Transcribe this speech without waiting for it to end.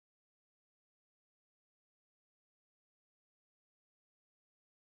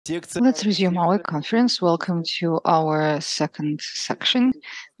Let's resume our conference. Welcome to our second section.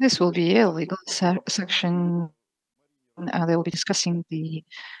 This will be a legal section. They will be discussing the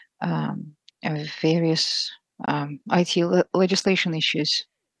various IT legislation issues.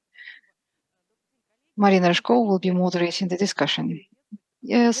 Marina Rozhkova will be moderating the discussion.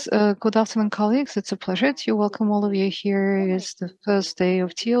 Yes, good afternoon, colleagues. It's a pleasure to welcome all of you here. It's the first day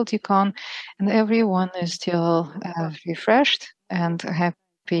of TLDCON, and everyone is still refreshed and happy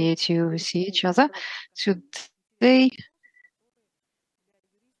to see each other. Today,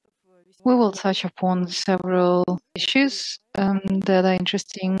 we will touch upon several issues that are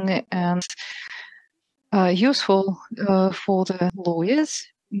interesting and useful for the lawyers.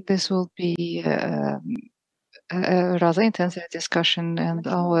 This will be a rather intensive discussion, and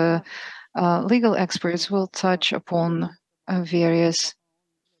our legal experts will touch upon various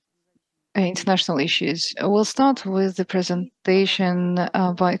international issues. We'll start with the presentation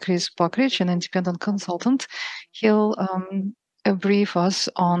by Chris Buckridge, an independent consultant. He'll brief us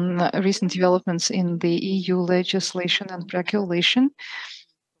on recent developments in the EU legislation and regulation.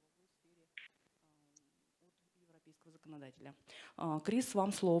 Chris,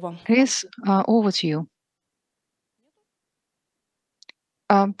 over to you.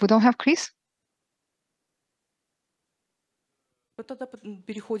 We don't have Chris?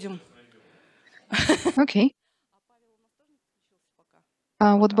 Okay.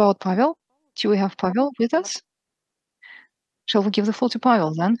 What about Pavel? Do we have Pavel with us? Shall we give the floor to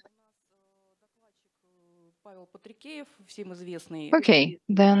Pavel then? Okay,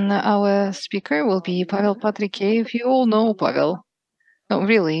 then our speaker will be Pavel Patrikeev. You all know Pavel. No,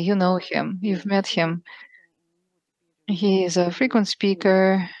 really, you know him. You've met him. He is a frequent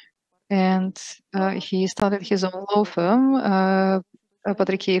speaker, and he started his own law firm,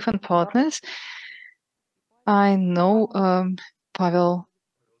 Patrikeev and Partners. I know Pavel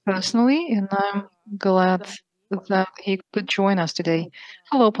personally, and I'm glad that he could join us today.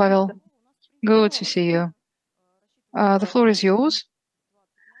 Hello, Pavel. Good to see you. The floor is yours.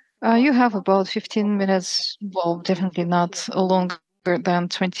 You have about 15 minutes, well, definitely not longer than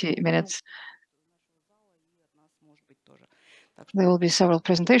 20 minutes. There will be several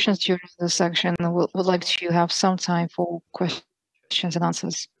presentations during this section. We'd like to have some time for questions and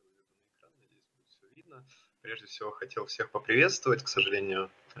answers.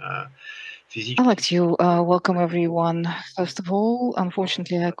 I'd like to welcome everyone. First of all,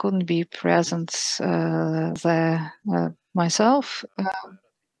 unfortunately, I couldn't be present there myself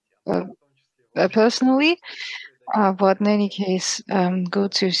personally, but in any case,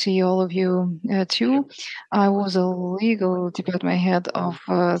 good to see all of you too. I was a legal department head of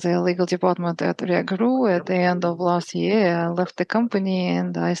the legal department at Regru at the end of last year. I left the company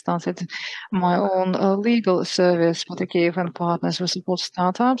and I started my own legal service, Patrikeev and Partners. We support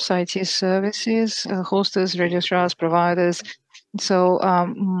startups, IT services, hosters, registrars, providers. So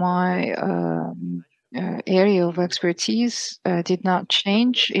my area of expertise did not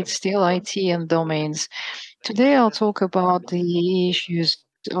change. It's still IT and domains. Today, I'll talk about the issues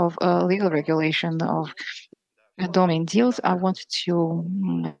of legal regulation of domain deals. I wanted to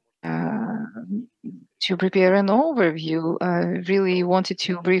prepare an overview. I really wanted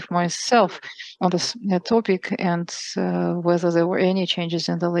to brief myself on this topic and whether there were any changes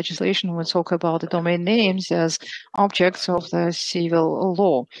in the legislation. We'll talk about the domain names as objects of the civil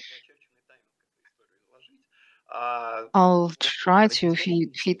law. I'll try to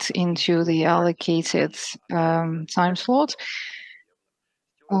fit into the allocated time slot.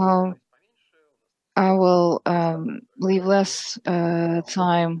 I will leave less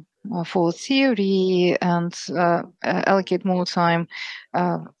time for theory and allocate more time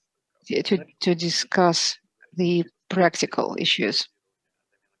to discuss the practical issues.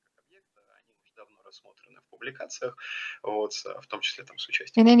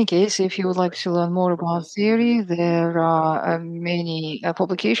 In any case, if you would like to learn more about theory, there are many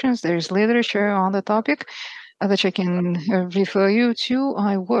publications. There is literature on the topic that I can refer you to.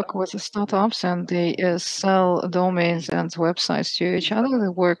 I work with startups and they sell domains and websites to each other. They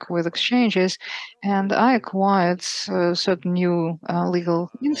work with exchanges, and I acquired certain new legal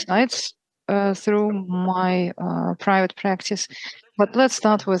insights through my private practice. But let's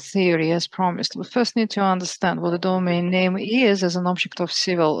start with theory, as promised. We first need to understand what a domain name is as an object of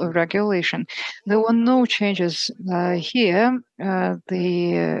civil regulation. There were no changes here.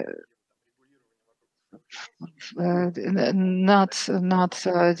 Not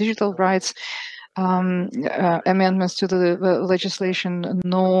digital rights amendments to the legislation,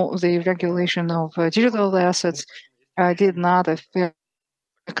 nor the regulation of digital assets did not affect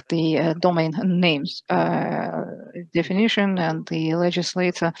the domain names definition, and the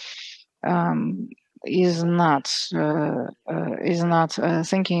legislator is not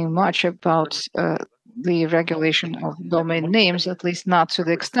thinking much about the regulation of domain names, at least not to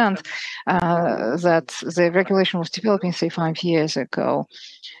the extent that the regulation was developing, say, 5 years ago.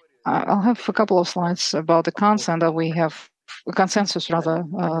 I'll have a couple of slides about the consensus rather,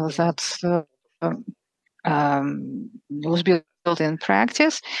 that was built in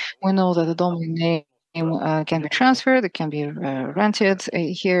practice. We know that the domain name can be transferred, it can be rented.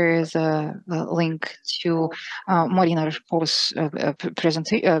 Here is a link to Marina Rozhkova's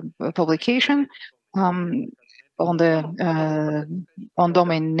publication on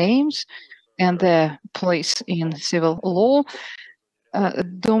domain names and their place in civil law.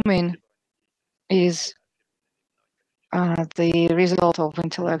 Domain is the result of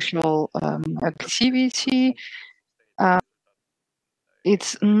intellectual activity.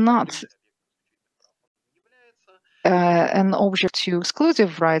 It's not an object to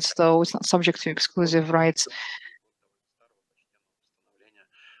exclusive rights, though. It's not subject to exclusive rights.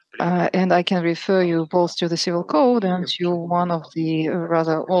 And I can refer you both to the Civil Code and to one of the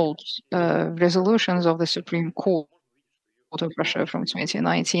rather old resolutions of the Supreme Court of Russia from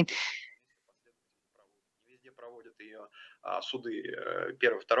 2019. Суды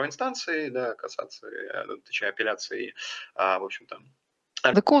первой, второй инстанции, да, кассации, точнее, апелляции, в общем-то.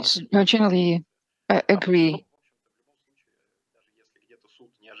 The courts generally agree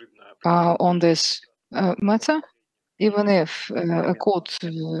on this matter. Even if a court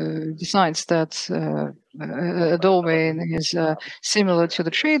decides that a domain is similar to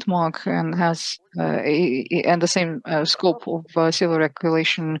the trademark and has and the same scope of civil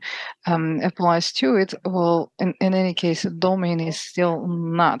regulation applies to it, well, in any case, a domain is still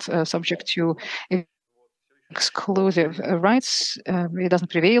not subject to exclusive rights. It doesn't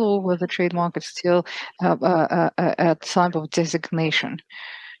prevail over the trademark. It's still a type of designation.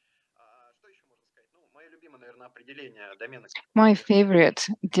 My favorite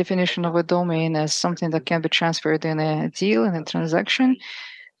definition of a domain as something that can be transferred in a deal, in a transaction,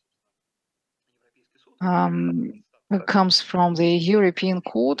 comes from the European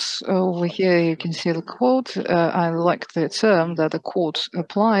courts. Over here you can see the quote. I like the term that the court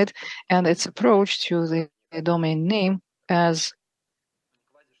applied and its approach to the domain name as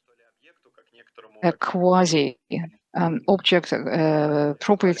a quasi object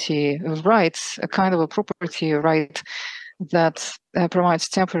property rights, a kind of a property right that provides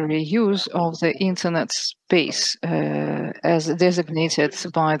temporary use of the internet space as designated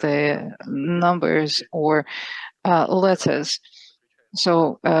by the numbers or letters.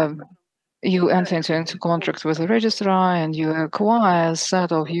 So you enter into contract with the registrar and you acquire a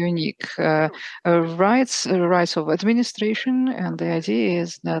set of unique rights of administration. And the idea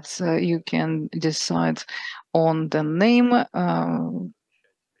is that you can decide on the name.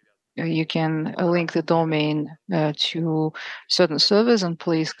 You can link the domain to certain servers and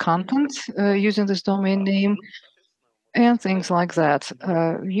place content using this domain name and things like that.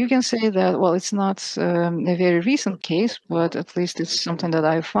 You can say that, well, it's not a very recent case, but at least it's something that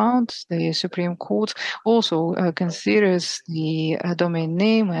I found. The Supreme Court also considers the domain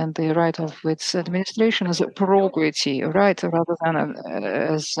name and the right of its administration as a property right rather than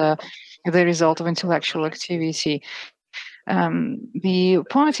as the result of intellectual activity. The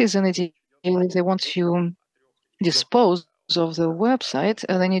parties in the deal, if they want to dispose of the website,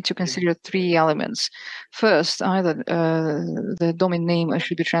 they need to consider 3 elements. First, either the domain name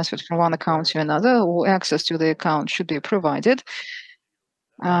should be transferred from one account to another, or access to the account should be provided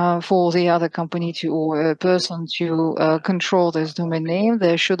for the other company to or a person to control this domain name.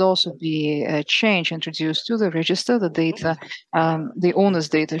 There should also be a change introduced to the register. The data, the owner's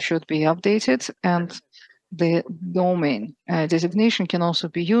data should be updated, and the domain designation can also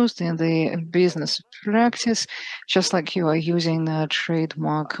be used in the business practice, just like you are using a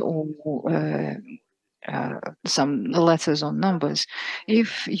trademark or some letters or numbers.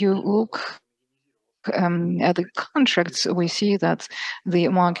 If you look at the contracts, we see that the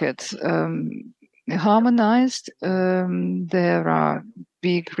market harmonized. There are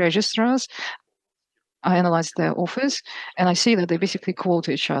big registrars. I analyzed their offers, and I see that they basically quote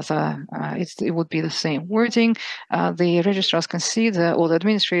each other. It would be the same wording. The registrars consider, or the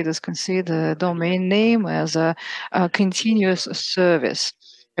administrators consider, domain name as a continuous service,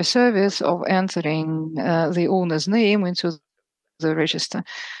 a service of entering the owner's name into the register.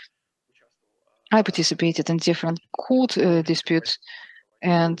 I participated in different court disputes,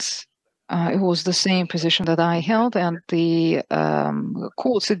 and it was the same position that I held, and the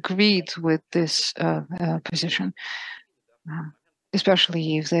courts agreed with this position.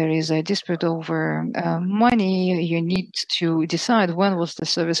 especially if there is a dispute over money, you need to decide when was the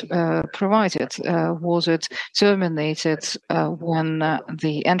service provided. Was it terminated when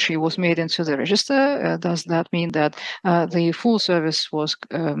the entry was made into the register? Does that mean that the full service was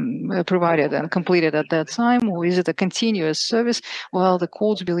provided and completed at that time, or is it a continuous service? Well, the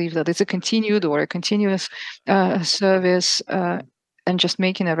courts believe that it's a continued or a continuous service. And just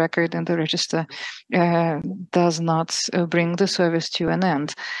making a record in the register does not bring the service to an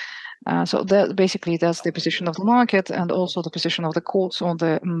end. So that basically that's the position of the market and also the position of the courts on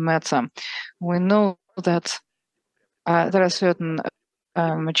the matter. We know that there are certain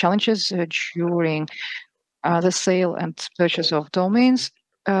challenges during the sale and purchase of domains.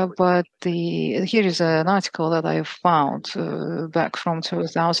 But here is an article that I found back from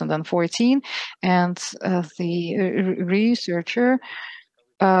 2014, and the researcher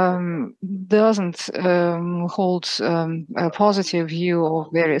doesn't hold a positive view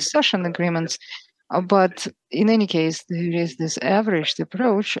of various session agreements. But in any case, there is this averaged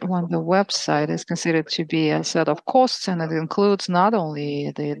approach when the website is considered to be a set of costs, and it includes not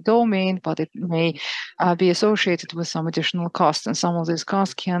only the domain, but it may be associated with some additional costs. And some of these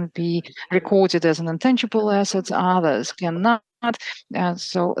costs can be recorded as an intangible asset, others cannot.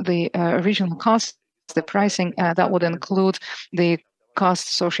 So the original costs, the pricing, that would include the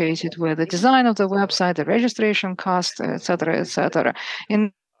costs associated with the design of the website, the registration cost, etc., etc.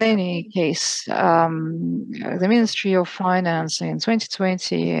 In any case, the Ministry of Finance in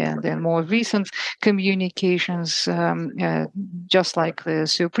 2020 and in more recent communications, just like the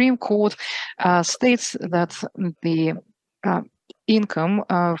Supreme Court, states that the income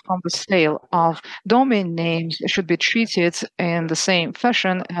from the sale of domain names should be treated in the same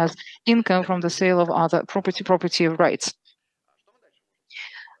fashion as income from the sale of other property rights.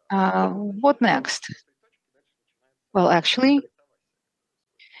 What next? Well, actually,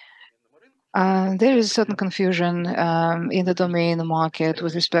 there is certain confusion in the domain market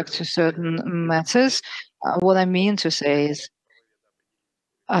with respect to certain matters. What I mean to say is,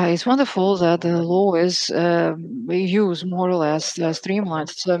 it's wonderful that the lawyers use more or less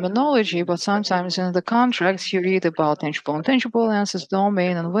streamlined terminology, but sometimes in the contracts you read about tangible and intangible assets,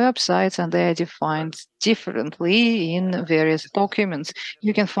 domain, and websites, and they are defined differently in various documents.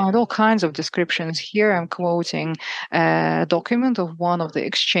 You can find all kinds of descriptions. Here I'm quoting a document of one of the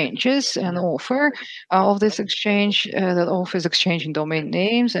exchanges, an offer of this exchange that offers exchanging domain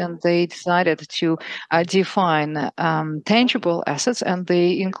names, and they decided to define tangible assets, and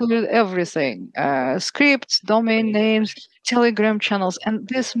they included everything: scripts, domain names, Telegram channels. And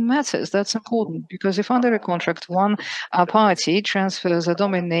this matters. That's important, because if under a contract one party transfers a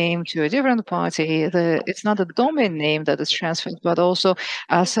domain name to a different party, it's not a domain name that is transferred, but also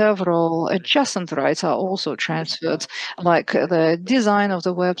several adjacent rights are also transferred, like the design of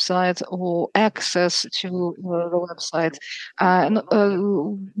the website or access to the website.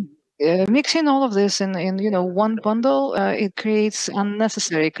 Mixing all of this in one bundle, it creates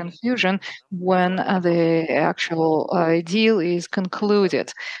unnecessary confusion when the actual deal is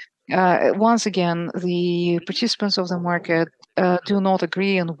concluded. Once again, the participants of the market do not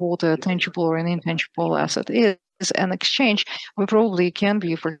agree on what a tangible or an intangible asset is. An exchange we probably can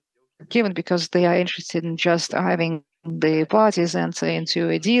be forgiven because they are interested in just having the parties enter into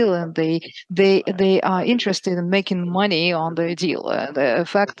a deal, and they are interested in making money on the deal. The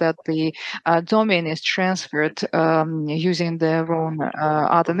fact that the domain is transferred using their own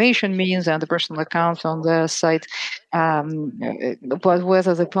automation means and the personal accounts on the site, but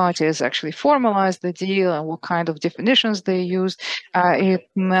whether the parties actually formalize the deal and what kind of definitions they use, it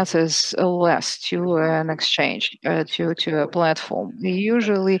matters less to an exchange, to a platform.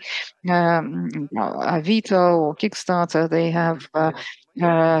 Usually, Avito or Kickstarter, they have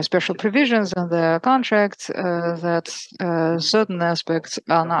special provisions in the contract that certain aspects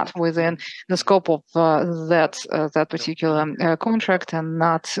are not within the scope of that particular contract, and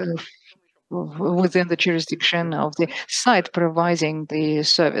not within the jurisdiction of the site providing the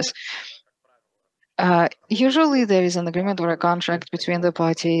service. Usually there is an agreement or a contract between the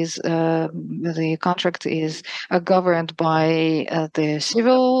parties. The contract is governed by the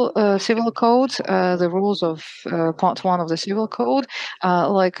civil code, the rules of part 1 of the civil code,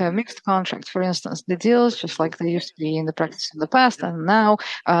 like a mixed contract. For instance, the deals, just like they used to be in the practice in the past, and now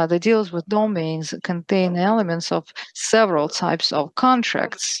the deals with domains contain elements of several types of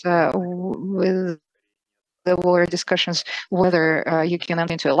contracts with there were discussions whether you can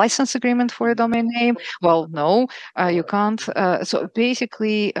enter into a license agreement for a domain name. Well, no, you can't. So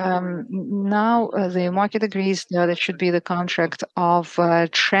basically, now the market agrees that it should be the contract of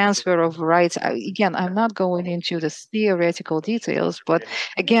transfer of rights. Again, I'm not going into the theoretical details, but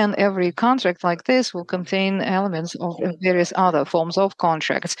again, every contract like this will contain elements of various other forms of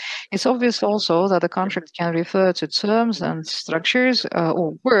contracts. It's obvious also that the contract can refer to terms and structures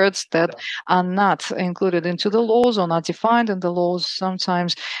or words that are not included into the laws or not defined in the laws.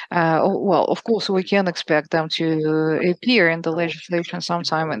 Sometimes, well, of course, we can expect them to appear in the legislation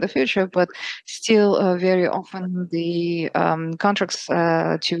sometime in the future, but still, very often the contracts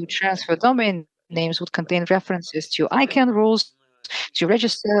to transfer domain names would contain references to ICANN rules, to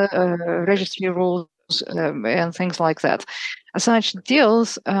registry rules, and things like that. Such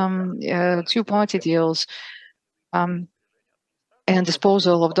deals, two-party deals, and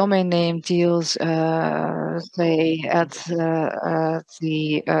disposal of domain name deals, say, at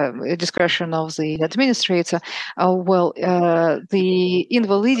the discretion of the administrator. Well, the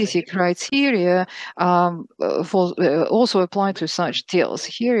invalidity criteria also apply to such deals.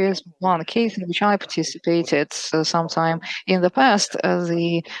 Here is one case in which I participated sometime in the past.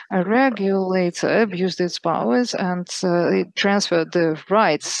 The regulator abused its powers and it transferred the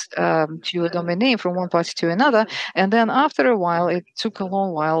rights to a domain name from one party to another. And then after a while, it took a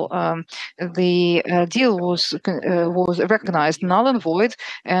long while, the deal was recognized null and void,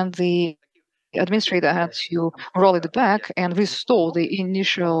 and the administrator had to roll it back and restore the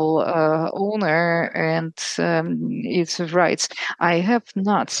initial owner and its rights. I have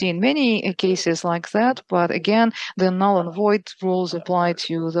not seen many cases like that, but again, the null and void rules apply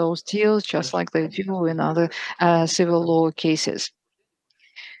to those deals just like they do in other civil law cases.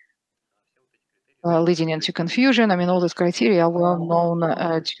 Leading into confusion. I mean, all these criteria were known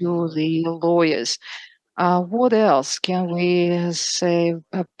to the lawyers. What else can we say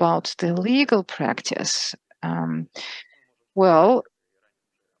about the legal practice? Well,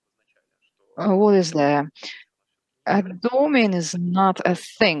 what is there? A domain is not a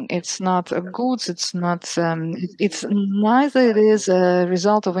thing. It's not a goods. It's not. It's neither. It is a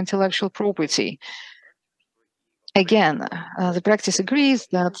result of intellectual property. Again, the practice agrees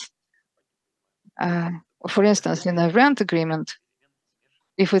that, for instance, in a rent agreement,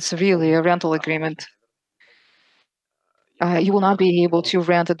 if it's really a rental agreement, you will not be able to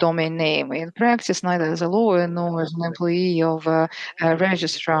rent a domain name. In practice, neither as a lawyer nor as an employee of a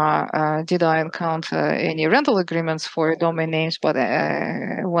registrar did I encounter any rental agreements for domain names. But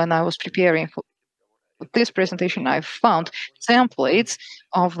when I was preparing for this presentation, I found templates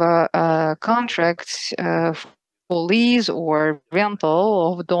of contracts for lease or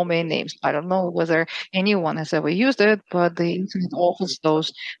rental of domain names. I don't know whether anyone has ever used it, but the internet offers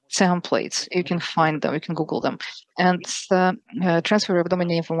those templates. You can find them, you can Google them. And transfer of domain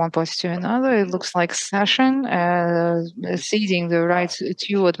name from one party to another, it looks like cession, ceding the rights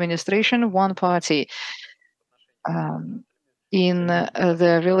to administration, one party. In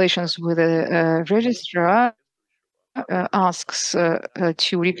the relations with a registrar, asks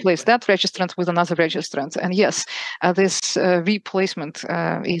to replace that registrant with another registrant. And yes, this replacement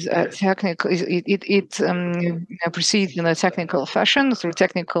is technical. It proceeds in a technical fashion through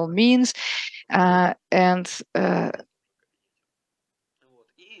technical means, and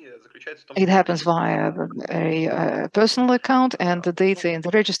it happens via a personal account, and the data in the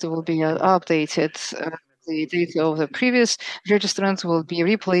register will be updated. The data of the previous registrant will be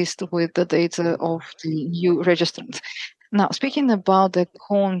replaced with the data of the new registrant. Now, speaking about the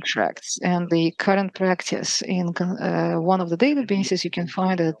contracts and the current practice, in one of the databases, you can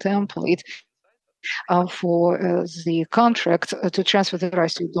find a template for the contract to transfer the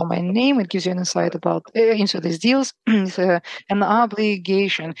rights to domain name. It gives you an insight about into these deals. It's an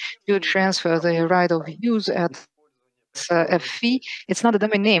obligation to transfer the right of use at a fee. It's not a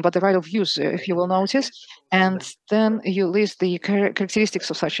domain name, but the right of use, if you will notice. And then you list the characteristics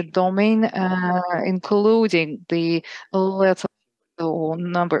of such a domain, including the letter or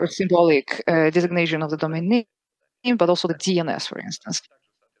number or symbolic designation of the domain name, but also the DNS, for instance.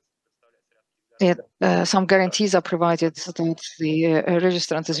 Some guarantees are provided that the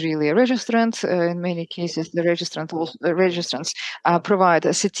registrant is really a registrant. In many cases, the registrants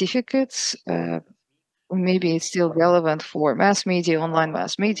provide certificates. Maybe it's still relevant for mass media, online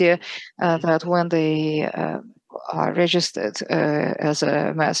mass media, that when they are registered as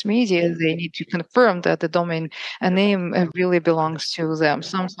a mass media, they need to confirm that the domain name really belongs to them.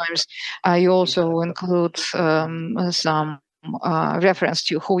 Sometimes you also include some reference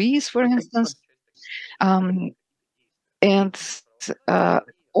to who is, for instance. And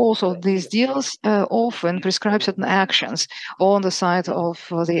also, these deals often prescribe certain actions on the side of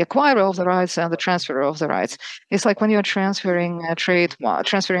the acquirer of the rights and the transferor of the rights. It's like when you're transferring a trademark.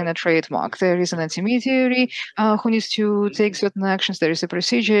 There is an intermediary who needs to take certain actions. There is a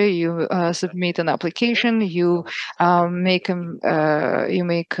procedure. You submit an application. You make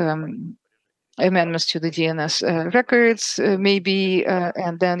amendments to the DNS records, maybe,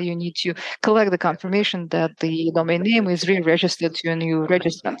 and then you need to collect the confirmation that the domain name is re-registered to a new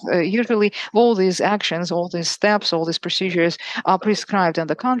registrant. Usually, all these actions, all these steps, all these procedures are prescribed in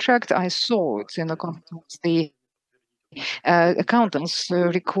the contract. I saw it in the contract. The accountants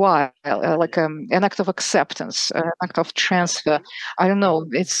require like an act of acceptance, an act of transfer. I don't know.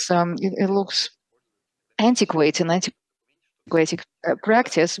 It looks antiquated and antiquated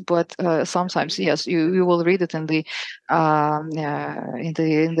practice, but sometimes yes, you will read it in the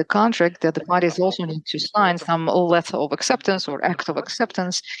contract that the parties also need to sign some letter of acceptance or act of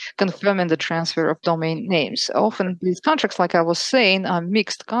acceptance confirming the transfer of domain names. Often these contracts, like I was saying, are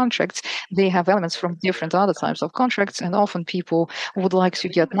mixed contracts. They have elements from different other types of contracts, and often people would like to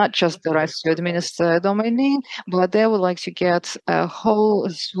get not just the rights to administer a domain name, but they would like to get a whole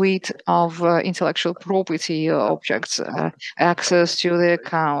suite of intellectual property objects, access to the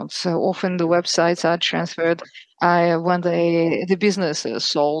accounts. So often the websites are transferred when the business is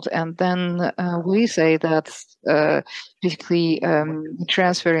sold, and then we say that basically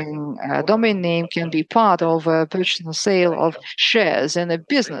transferring a domain name can be part of a purchase and sale of shares in a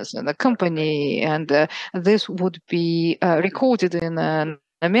business, in a company, and this would be recorded in an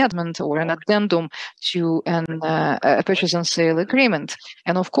amendment or an addendum to a purchase and sale agreement.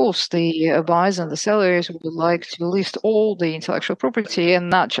 And of course, the buyers and the sellers would like to list all the intellectual property,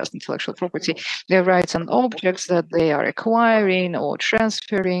 and not just intellectual property, their rights and objects that they are acquiring or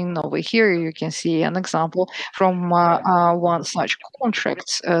transferring. Over here, you can see an example from one such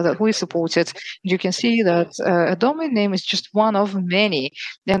contract that we supported. You can see that a domain name is just one of many.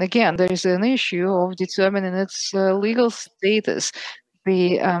 And again, there is an issue of determining its legal status.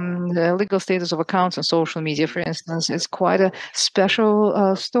 The legal status of accounts on social media, for instance, is quite a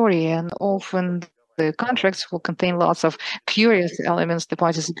special story, and often the contracts will contain lots of curious elements. The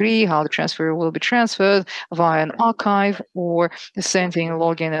parties agree how the transfer will be transferred via an archive or sending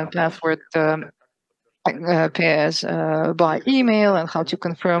login and password pairs by email, and how to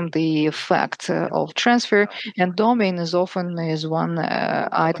confirm the fact of transfer. And domain is often one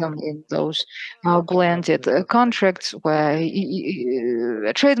item in those blended contracts where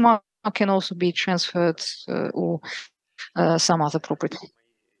a trademark can also be transferred or some other property.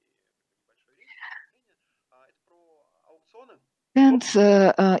 And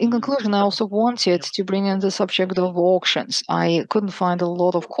in conclusion, I also wanted to bring in the subject of auctions. I couldn't find a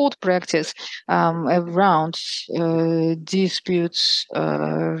lot of court practice around disputes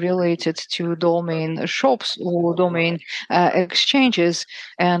related to domain shops or domain exchanges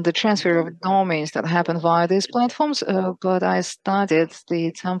and the transfer of domains that happen via these platforms. But I studied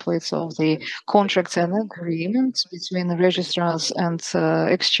the templates of the contracts and agreements between the registrars and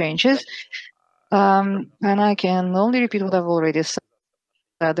exchanges. And I can only repeat what I've already said.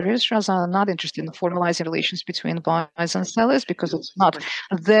 The registrars are not interested in formalizing relations between buyers and sellers because it's not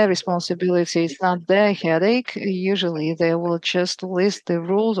their responsibility, it's not their headache. Usually, they will just list the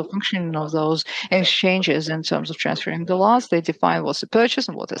rules of functioning of those exchanges in terms of transferring the loss. They define what's a purchase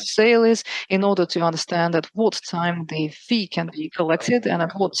and what a sale is in order to understand at what time the fee can be collected and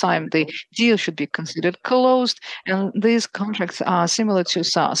at what time the deal should be considered closed. And these contracts are similar to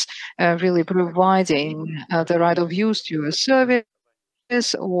SaaS, really providing the right of use to a service,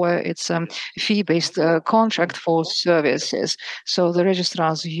 or it's a fee-based contract for services. So the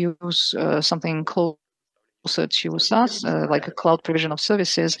registrars use something closer to SaaS, like a cloud provision of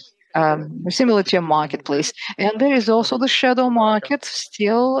services, similar to a marketplace. And there is also the shadow market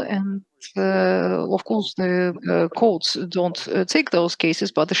still, and of course, the courts don't take those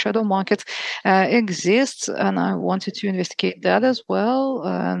cases, but the shadow market exists, and I wanted to investigate that as well.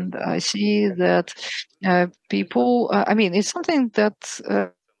 And I see that people, it's something that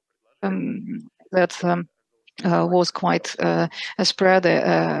was quite spread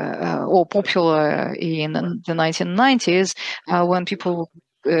or popular in the 1990s when people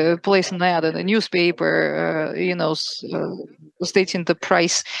placed an ad in a newspaper, stating the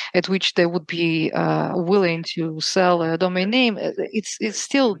price at which they would be willing to sell a domain name. It's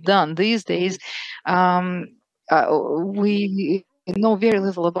still done these days. We know very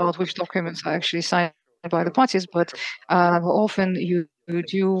little about which documents are actually signed by the parties, but often you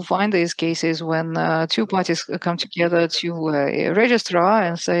do you find these cases when two parties come together to a registrar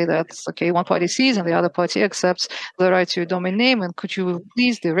and say that, okay, one party sees and the other party accepts the right to a domain name, and could you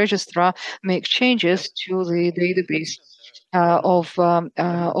please, the registrar, make changes to the database of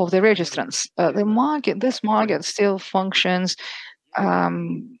the registrants? This market still functions.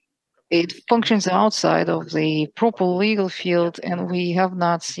 It functions outside of the proper legal field, and we have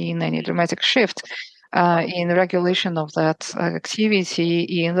not seen any dramatic shift in regulation of that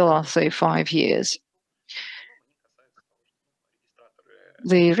activity in the last, say, 5 years.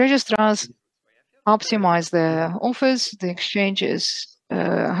 The registrars optimize their offers. The exchanges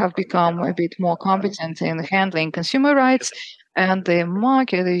have become a bit more competent in handling consumer rights, and the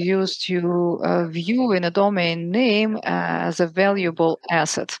market is used to viewing a domain name as a valuable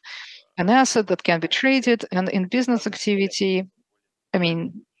asset, an asset that can be traded. And in business activity, I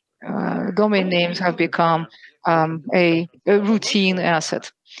mean, domain names have become a routine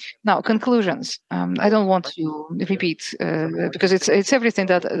asset. Now, conclusions. I don't want to repeat because it's everything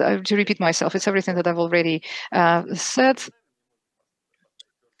that to repeat myself. It's everything that I've already said.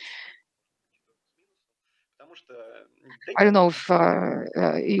 I don't know if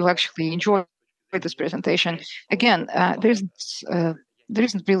you actually enjoyed this presentation. Again, there isn't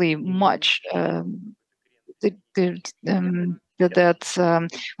really much that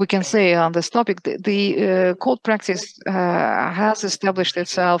we can say on this topic. The court practice has established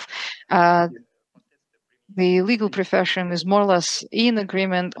itself. The legal profession is more or less in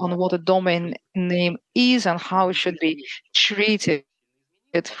agreement on what a domain name is and how it should be treated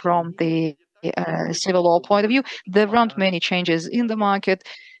from the civil law point of view. There aren't many changes in the market.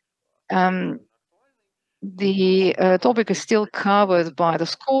 The topic is still covered by the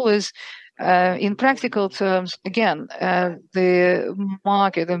scholars. In practical terms, again, the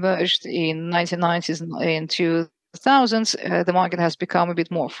market emerged in 1990s and in 2000s. The market has become a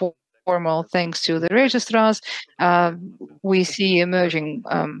bit more formal thanks to the registrars. We see emerging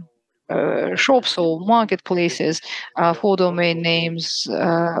shops or marketplaces for domain names.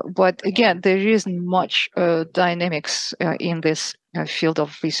 But again, there isn't much dynamics in this field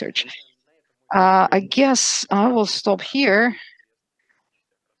of research. I guess I will stop here.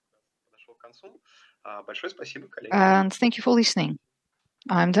 And thank you for listening.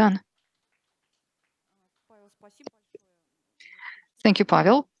 I'm done. Thank you,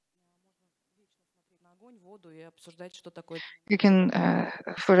 Pavel. You can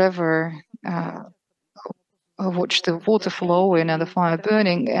forever watch the water flowing and the fire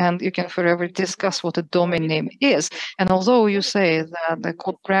burning, and you can forever discuss what a domain name is. And although you say that the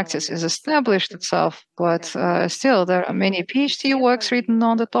court practice is established itself, but still there are many PhD works written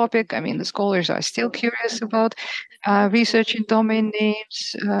on the topic. I mean, the scholars are still curious about research in domain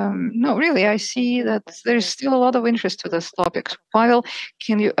names. No, really, I see that there's still a lot of interest to this topic. Pavel,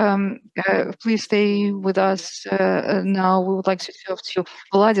 can you please stay with us now? We would like to talk to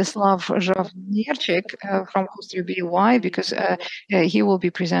Vladislav Zhavnerchik from hoster.by, because he will be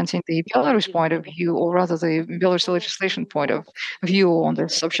presenting the Belarus point of view, or rather the Belarus legislation point of view on the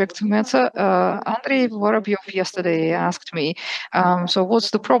subject matter. Andrei Vorobyov yesterday asked me, so what's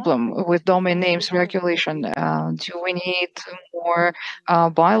the problem with domain names regulation? Do we need more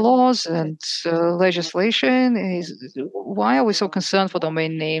bylaws and legislation? Why are we so concerned for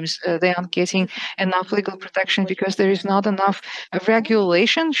domain names? They aren't getting enough legal protection because there is not enough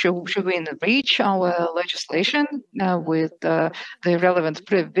regulation. Should we enrich our legislation with the relevant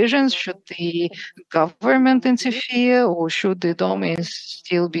provisions? Should the government interfere, or should the domains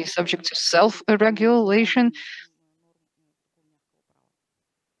still be subject to self-regulation?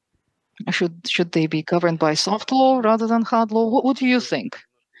 Should they be governed by soft law rather than hard law? What do you think?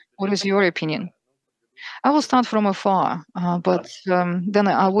 What is your opinion? I will start from afar, but then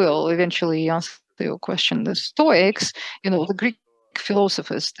I will eventually answer your question. The Stoics, the Greek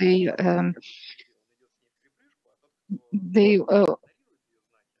philosophers, they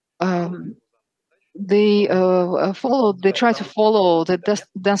try to follow the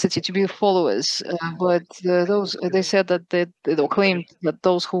density to be followers, but they said that they claimed that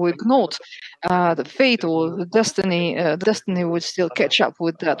those who ignored the fate or the destiny would still catch up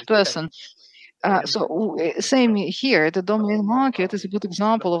with that person. So same here, the domain market is a good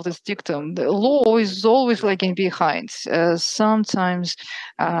example of this dictum. The law is always lagging behind. Sometimes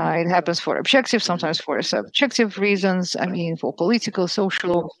it happens for objective, sometimes for subjective reasons. I mean, for political,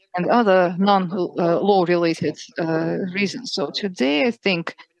 social, and other non-law related reasons. So today, I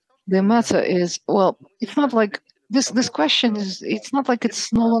think the matter is, well, it's not like this question is, it's not like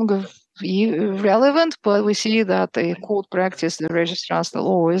it's no longer relevant, but we see that the court practice, the registrars, the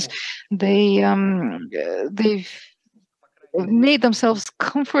lawyers, they made themselves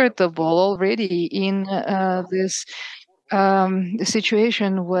comfortable already in this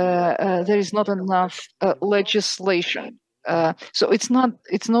situation where there is not enough legislation. So it's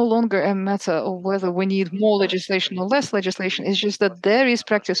no longer a matter of whether we need more legislation or less legislation. It's just that there is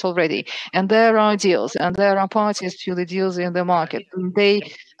practice already, and there are deals, and there are parties to the deals in the market. And they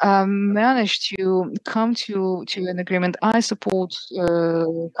managed to come to an agreement. I support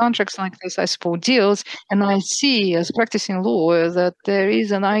contracts like this. I support deals, and I see as practicing lawyer that there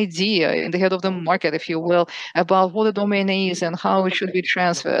is an idea in the head of the market, if you will, about what a domain is and how it should be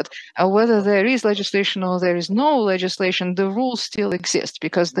transferred. Whether there is legislation or there is no legislation, the rules still exist,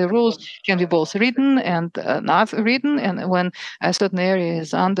 because the rules can be both written and not written. And when a certain area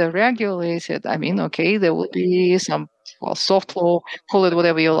is under-regulated, I mean, okay, there will be some, well, soft law, call it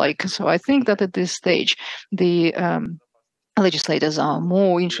whatever you like. So I think that at this stage, the legislators are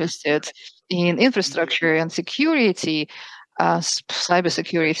more interested in infrastructure and security,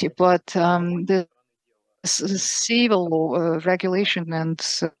 cybersecurity, but the civil law regulation and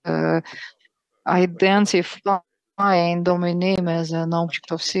identifying domain name as an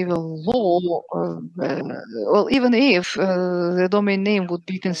object of civil law, well, even if the domain name would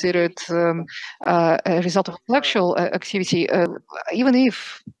be considered a result of intellectual activity, even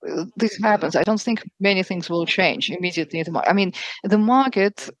if this happens, I don't think many things will change immediately. I mean, the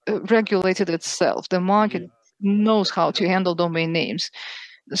market regulated itself. The market knows how to handle domain names.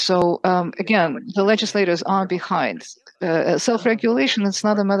 So again, the legislators are behind. Self-regulation is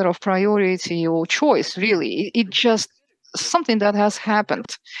not a matter of priority or choice, really. It just something that has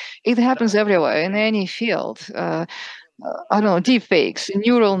happened. It happens everywhere in any field. I don't know, deep fakes,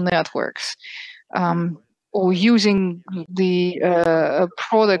 neural networks, or using the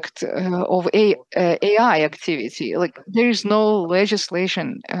product of AI activity. Like, there is no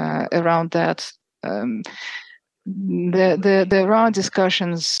legislation around that. There are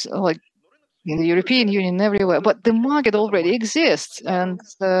discussions like in the European Union, everywhere, but the market already exists, and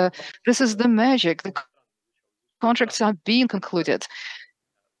this is the magic. The contracts are being concluded.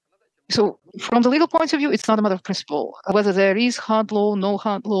 So from the legal point of view, it's not a matter of principle. Whether there is hard law, no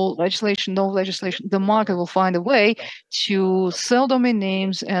hard law, legislation, no legislation, the market will find a way to sell domain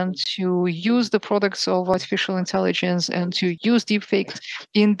names and to use the products of artificial intelligence and to use deepfakes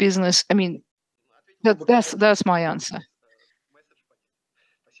in business. I mean, that's my answer.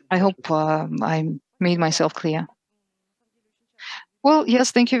 I hope I made myself clear. Well,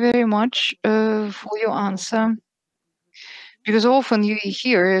 yes, thank you very much for your answer. Because often you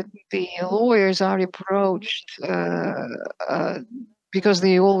hear the lawyers are approached because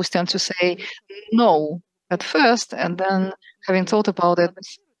they always tend to say no at first, and then having thought about it,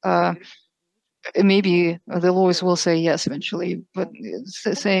 maybe the lawyers will say yes eventually. But it's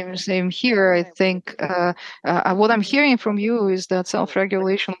the same here. I think what I'm hearing from you is that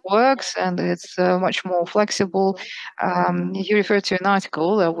self-regulation works and it's much more flexible. You referred to an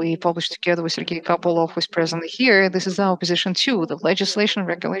article that we published together with Sergei Kopolov, who's present here. This is our position too. The legislation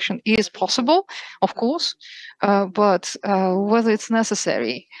regulation is possible, of course, but whether it's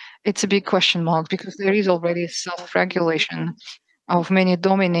necessary, it's a big question mark, because there is already self-regulation of many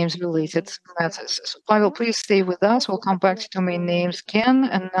domain names related matters. So Pavel, please stay with us. We'll come back to domain names again.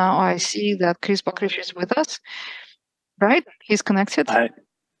 And now I see that Chris Buckridge is with us, right? He's connected. I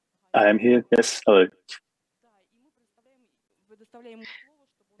am here. Yes. Hello.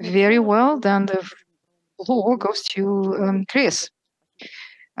 Very well. Then the floor goes to Chris.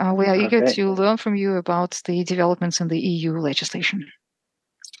 We are eager to learn from you about the developments in the EU legislation.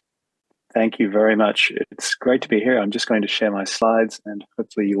 Thank you very much. It's great to be here. I'm just going to share my slides and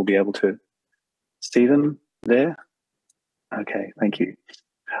hopefully you'll be able to see them there. Okay, thank you.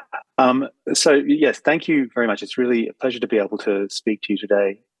 So yes, thank you very much. It's really a pleasure to be able to speak to you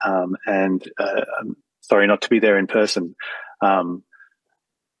today. I'm sorry not to be there in person. And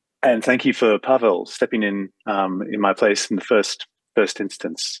thank you for Pavel stepping in my place in the first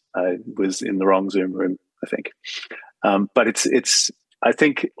instance. I was in the wrong Zoom room, I think. But it's I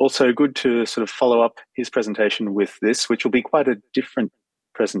think also good to sort of follow up his presentation with this, which will be quite a different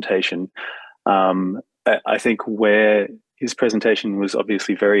presentation. I think where his presentation was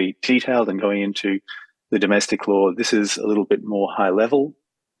obviously very detailed and going into the domestic law, this is a little bit more high level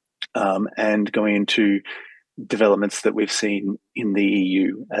and going into developments that we've seen in the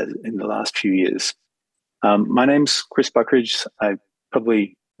EU in the last few years. My name's Chris Buckridge. I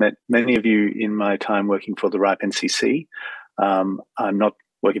probably met many of you in my time working for the RIPE NCC. I'm not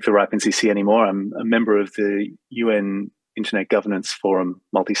working for RIPE NCC anymore. I'm a member of the UN Internet Governance Forum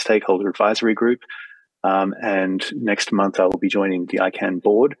Multi-Stakeholder Advisory Group. And next month I will be joining the ICANN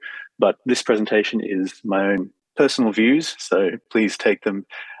board. But this presentation is my own personal views, so please take them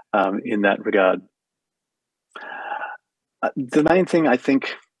in that regard. The main thing I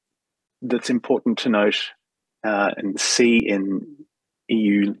think that's important to note and see in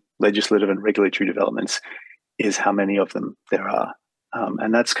EU legislative and regulatory developments is how many of them there are.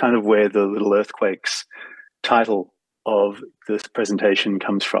 And that's kind of where the Little Earthquakes title of this presentation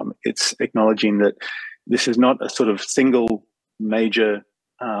comes from. It's acknowledging that this is not a sort of single major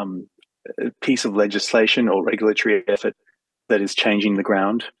piece of legislation or regulatory effort that is changing the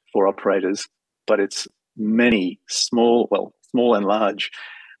ground for operators, but it's many small and large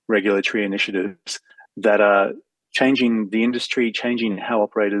regulatory initiatives that are changing the industry, changing how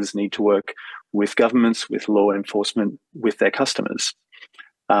operators need to work with governments, with law enforcement, with their customers.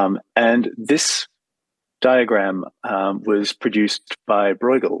 And this diagram was produced by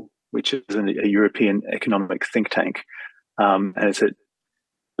Bruegel, which is a European economic think tank. And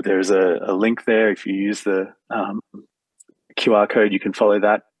there's a link there. If you use the QR code, you can follow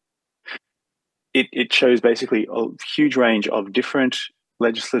that. It shows basically a huge range of different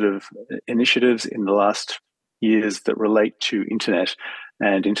legislative initiatives in the last years that relate to internet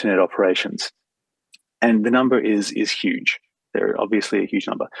and internet operations. And the number is huge. They're obviously a huge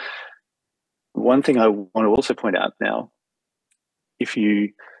number. One thing I want to also point out now, if you,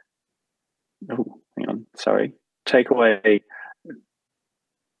 take away,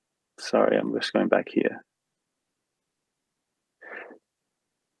 sorry, I'm just going back here.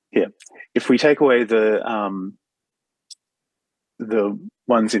 Here, if we take away the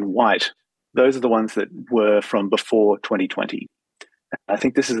ones in white, those are the ones that were from before 2020. I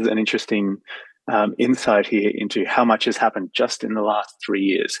think this is an interesting insight here into how much has happened just in the last 3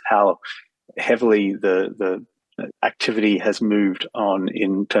 years, how heavily the activity has moved on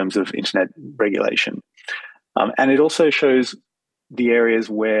in terms of internet regulation. And it also shows the areas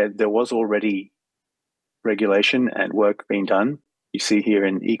where there was already regulation and work being done. You see here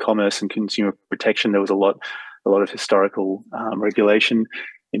in e-commerce and consumer protection, there was a lot of historical regulation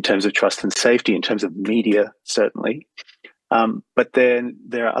in terms of trust and safety, in terms of media, certainly. But then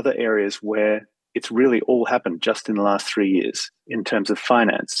there are other areas where it's really all happened just in the last 3 years, in terms of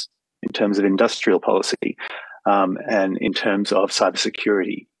finance, in terms of industrial policy, and in terms of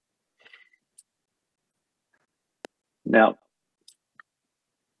cybersecurity. Now,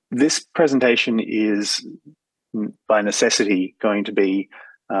 this presentation is by necessity going to be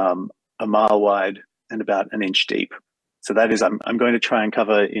a mile wide and about an inch deep. So that is, I'm going to try and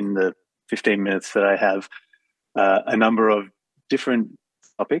cover in the 15 minutes that I have a number of different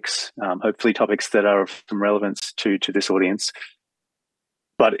topics, hopefully topics that are of some relevance to this audience.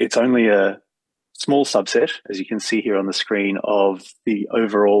 But it's only a small subset, as you can see here on the screen, of the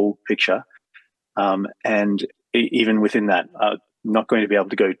overall picture. And even within that, I'm not going to be able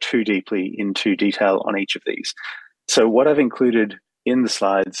to go too deeply into detail on each of these. So what I've included in the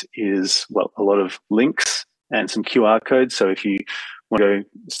slides is, well, a lot of links and some QR codes. So if you want to go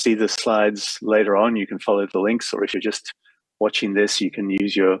see the slides later on, you can follow the links, or if you're just watching this, you can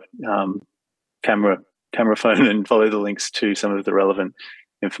use your camera phone and follow the links to some of the relevant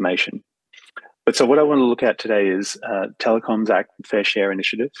information. But so what I want to look at today is Telecoms Act Fair Share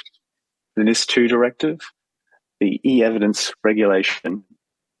Initiative, the NIS2 Directive, the e-evidence regulation,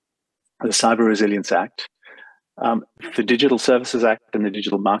 the Cyber Resilience Act, the Digital Services Act and the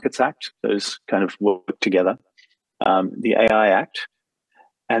Digital Markets Act. Those kind of work together. The AI Act,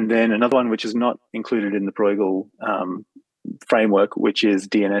 and then another one which is not included in the Bruegel framework, which is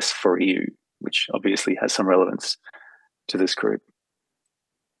DNS for EU, which obviously has some relevance to this group.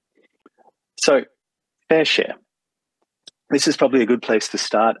 So, fair share. This is probably a good place to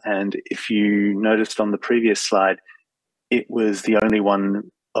start. And if you noticed on the previous slide, it was the only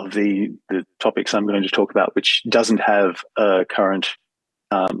one of the topics I'm going to talk about which doesn't have a current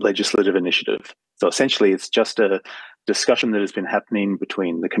legislative initiative. So essentially, it's just a discussion that has been happening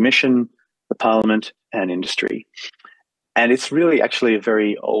between the Commission, the Parliament, and industry. And it's really actually a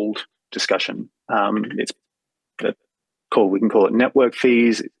very old discussion. It's we can call it network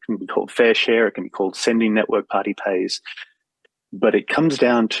fees, it can be called fair share, it can be called sending network party pays. But it comes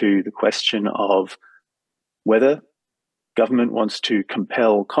down to the question of whether government wants to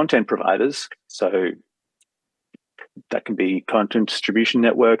compel content providers, so that can be content distribution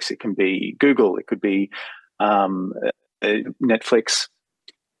networks, it can be Google, it could be Netflix,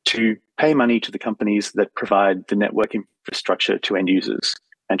 to pay money to the companies that provide the network infrastructure to end users.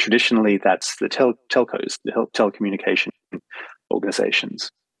 And traditionally, that's the telcos, the telecommunication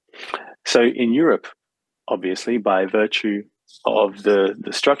organizations. So in Europe, obviously, by virtue of the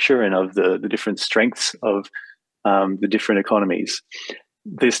structure and of the different strengths of the different economies,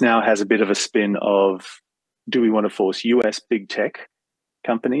 this now has a bit of a spin of do we want to force US big tech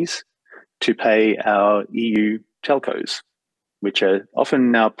companies to pay our EU telcos, which are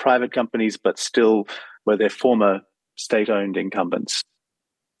often now private companies, but still where they're former state-owned incumbents?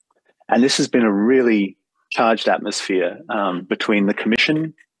 And this has been a really charged atmosphere between the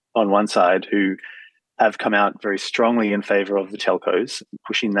Commission on one side, who have come out very strongly in favor of the telcos,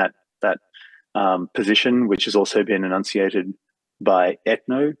 pushing that position, which has also been enunciated by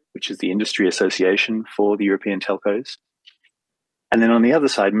ETNO, which is the industry association for the European telcos. And then on the other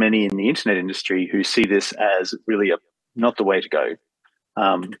side, many in the internet industry who see this as really not the way to go.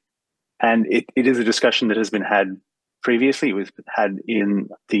 And it is a discussion that has been had previously. It was had in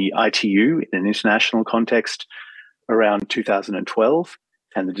the ITU in an international context around 2012,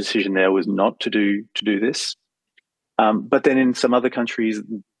 and the decision there was not to do this. But then in some other countries,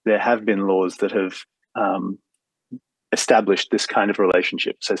 there have been laws that have established this kind of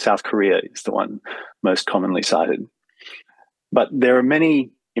relationship. So South Korea is the one most commonly cited. But there are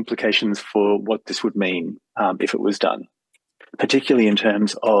many implications for what this would mean if it was done, particularly in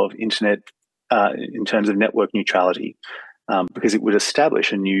terms of network neutrality, because it would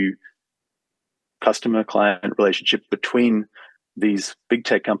establish a new customer-client relationship between these big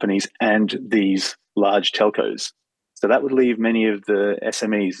tech companies and these large telcos. So that would leave many of the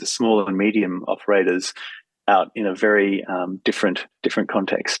SMEs, the small and medium operators, out in a very different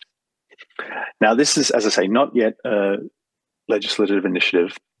context. Now, this is, as I say, not yet a legislative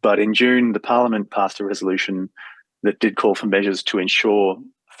initiative, but in June, the Parliament passed a resolution that did call for measures to ensure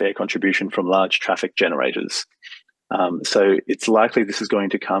fair contribution from large traffic generators. So it's likely this is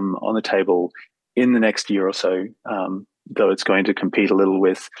going to come on the table in the next year or so, though it's going to compete a little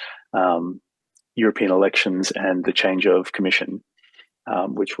with European elections and the change of commission,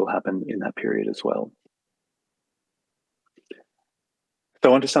 which will happen in that period as well.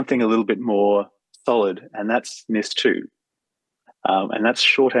 So on to something a little bit more solid, and that's NIS2. And that's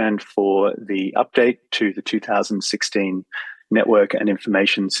shorthand for the update to the 2016 Network and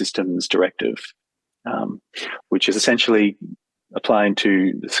Information Systems Directive, which is essentially applying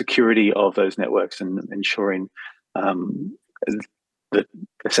to the security of those networks and ensuring that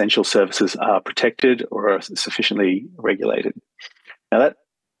essential services are protected or are sufficiently regulated. Now, that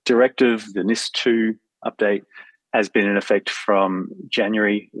directive, the NIS2 update, has been in effect from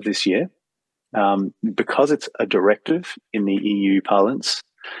January of this year. Because it's a directive in the EU parlance,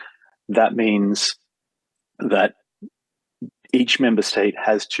 that means that each member state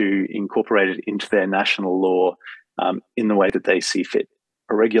has to incorporate it into their national law in the way that they see fit.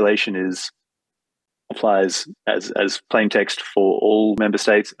 A regulation applies as plain text for all member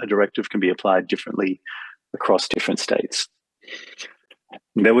states. A directive can be applied differently across different states.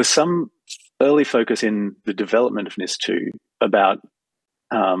 There was some early focus in the development of NIS2 about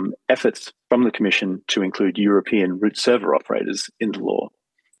efforts from the Commission to include European root server operators in the law.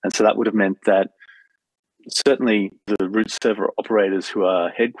 And so that would have meant that certainly the root server operators who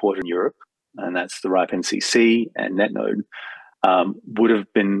are headquartered in Europe, and that's the RIPE NCC and NetNode, would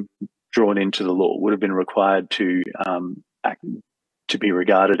have been drawn into the law, would have been required to be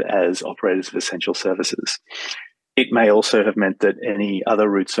regarded as operators of essential services. It may also have meant that any other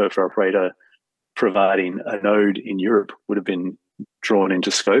root server operator providing a node in Europe would have been drawn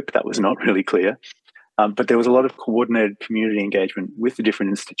into scope. That was not really clear. But there was a lot of coordinated community engagement with the different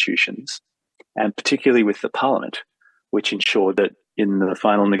institutions, and particularly with the Parliament, which ensured that in the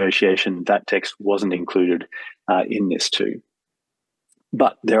final negotiation, that text wasn't included in NIS2.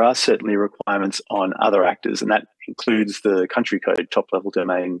 But there are certainly requirements on other actors, and that includes the country code top-level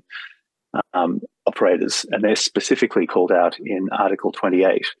domain operators, and they're specifically called out in Article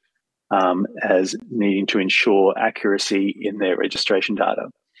 28 as needing to ensure accuracy in their registration data.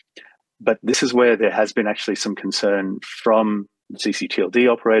 But this is where there has been actually some concern from the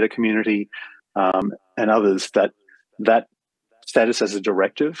CCTLD operator community and others that status as a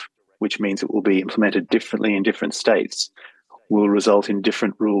directive, which means it will be implemented differently in different states, will result in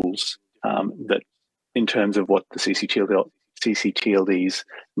different rules that in terms of what the CCTLDs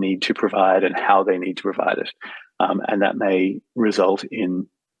need to provide and how they need to provide it. And that may result in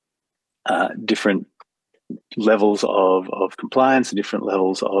different levels of compliance and different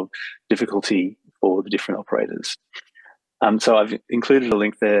levels of difficulty for the different operators. So I've included a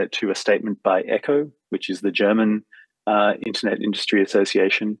link there to a statement by ECHO, which is the German Internet Industry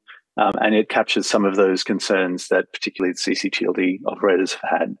Association, and it captures some of those concerns that particularly the CCTLD operators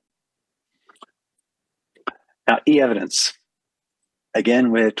have had. Now, e-evidence.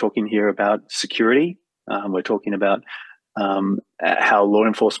 Again, we're talking here about security. We're talking about how law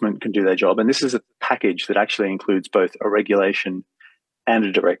enforcement can do their job. And this is a package that actually includes both a regulation and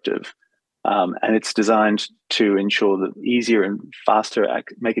a directive. And the regulation and it's designed to ensure that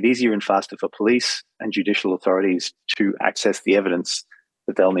make it easier and faster for police and judicial authorities to access the evidence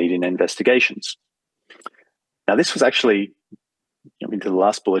that they'll need in investigations. Now, this was actually, to the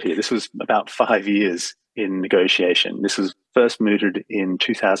last bullet here, this was about 5 years in negotiation. This was first mooted in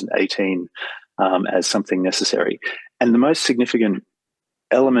 2018 as something necessary. And the most significant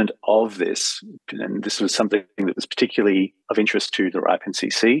element of this, and this was something that was particularly of interest to the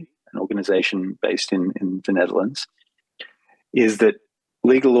RIPE-NCC, an organization based in the Netherlands, is that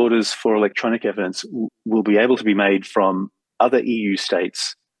legal orders for electronic evidence will be able to be made from other EU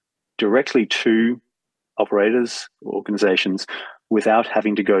states directly to operators or organizations without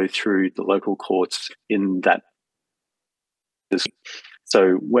having to go through the local courts in that.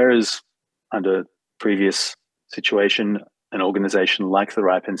 So whereas under previous situation, an organization like the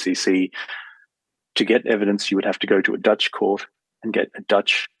RIPE-NCC, to get evidence, you would have to go to a Dutch court and get a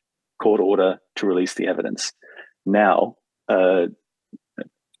Dutch court order to release the evidence. Now, a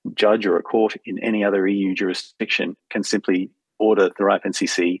judge or a court in any other EU jurisdiction can simply order the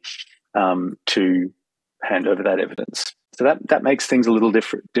RIPE-NCC to hand over that evidence. So that makes things a little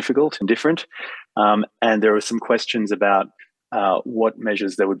difficult and different. And there are some questions about what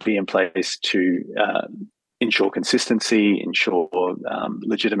measures there would be in place to ensure consistency, ensure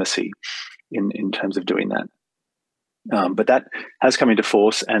legitimacy in terms of doing that. But that has come into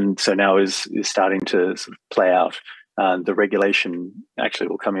force, and so now is starting to sort of play out. The regulation actually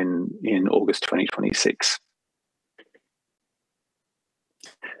will come in August 2026.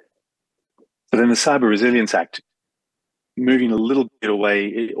 So then the Cyber Resilience Act, moving a little bit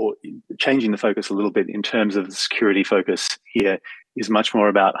away or changing the focus a little bit in terms of the security focus here, is much more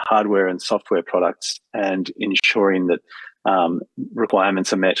about hardware and software products and ensuring that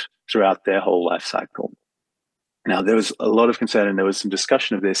requirements are met throughout their whole life cycle. Now, there was a lot of concern, and there was some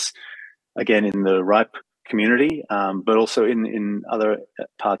discussion of this, again, in the RIPE community, but also in other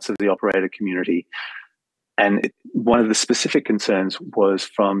parts of the operator community. And one of the specific concerns was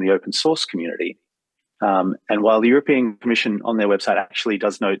from the open source community. And while the European Commission on their website actually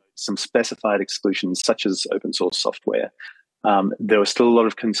does note some specified exclusions, such as open source software, there were still a lot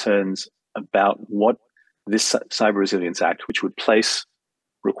of concerns about what this Cyber Resilience Act, which would place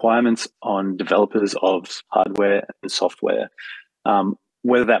requirements on developers of hardware and software,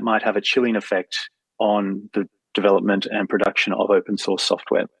 whether that might have a chilling effect on the development and production of open source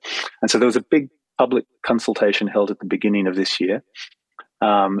software. And so there was a big public consultation held at the beginning of this year.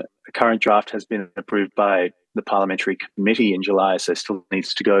 The current draft has been approved by the Parliamentary Committee in July, so still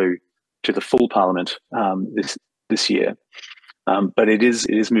needs to go to the full Parliament this year. But it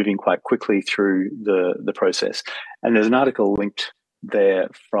is moving quite quickly through the process. And there's an article linked there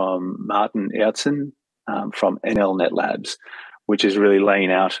from Martin Ertzen from NL Labs, which is really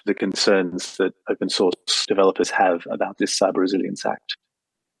laying out the concerns that open source developers have about this Cyber Resilience Act.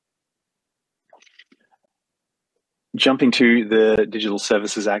 Jumping to the Digital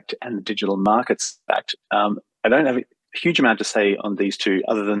Services Act and the Digital Markets Act, I don't have a huge amount to say on these two,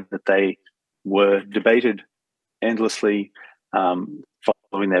 other than that they were debated endlessly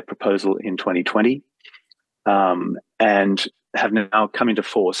following their proposal in 2020, and have now come into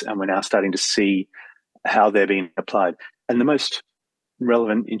force, and we're now starting to see how they're being applied. And the most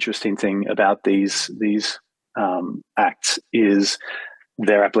relevant, interesting thing about these acts is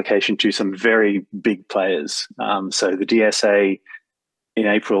their application to some very big players. So the DSA in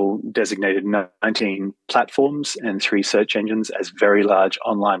April designated 19 platforms and 3 search engines as very large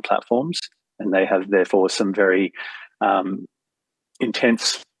online platforms, and they have therefore some very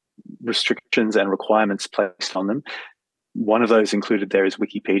intense restrictions and requirements placed on them. One of those included there is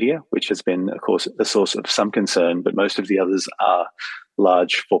Wikipedia, which has been, of course, a source of some concern, but most of the others are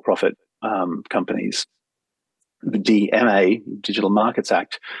large for-profit companies. The DMA, Digital Markets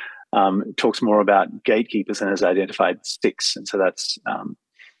Act, talks more about gatekeepers and has identified 6. And so that's,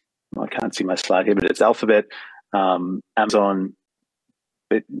 I can't see my slide here, but it's Alphabet, Amazon,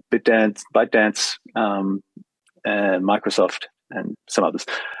 ByteDance, Microsoft, and some others.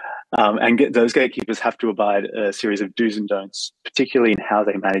 And those gatekeepers have to abide a series of do's and don'ts, particularly in how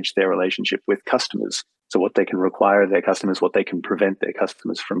they manage their relationship with customers. So what they can require of their customers, what they can prevent their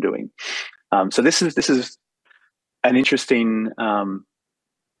customers from doing. So this is an interesting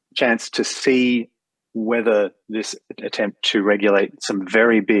chance to see whether this attempt to regulate some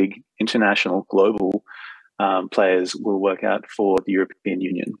very big international global players will work out for the European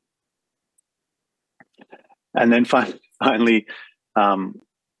Union. And then finally,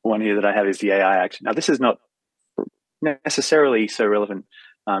 one here that I have is the AI Act. Now, this is not necessarily so relevant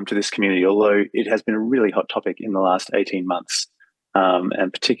to this community, although it has been a really hot topic in the last 18 months.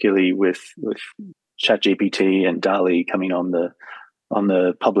 and particularly with ChatGPT and DALL-E coming on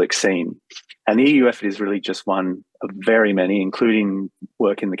the public scene. And the EU effort is really just one of very many, including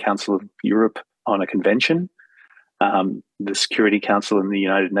work in the Council of Europe on a convention. The Security Council in the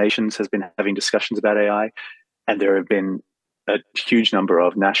United Nations has been having discussions about AI, and there have been a huge number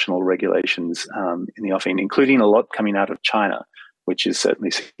of national regulations in the offing, including a lot coming out of China, which is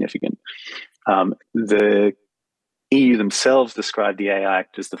certainly significant. The EU themselves described the AI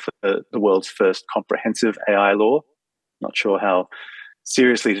Act as the world's first comprehensive AI law. Not sure how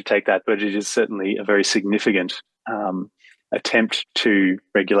seriously to take that, but it is certainly a very significant attempt to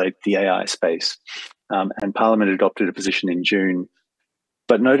regulate the AI space. And Parliament adopted a position in June,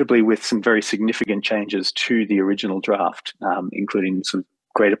 but notably with some very significant changes to the original draft, including some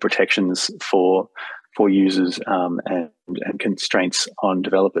greater protections for users and constraints on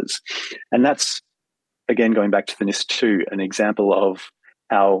developers. And that's, again, going back to the NIS2, an example of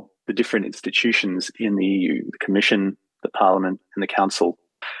how the different institutions in the EU, the Commission, the Parliament, and the Council,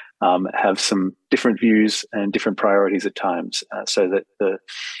 have some different views and different priorities at times, so that the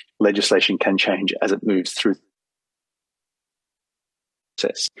legislation can change as it moves through the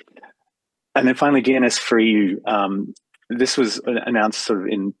process. And then finally, DNS for EU. This was announced sort of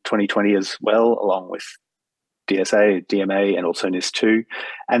in 2020 as well, along with DSA, DMA, and also NIS2.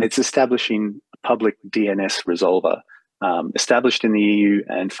 And it's establishing a public DNS resolver, established in the EU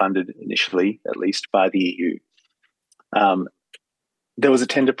and funded initially, at least, by the EU. There was a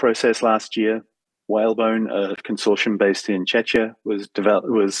tender process last year. Whalebone, a consortium based in Czechia, was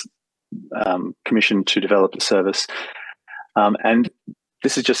commissioned to develop the service. And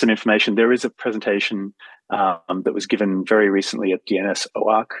this is just some information. There is a presentation that was given very recently at DNS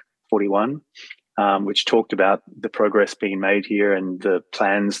OARC 41, which talked about the progress being made here and the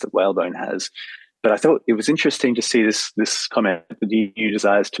plans that Whalebone has. But I thought it was interesting to see this comment that the EU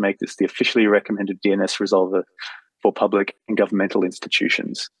desires to make this the officially recommended DNS resolver for public and governmental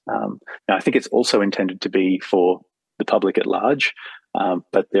institutions. Now, I think it's also intended to be for the public at large,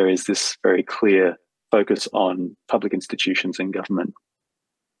 but there is this very clear focus on public institutions and government.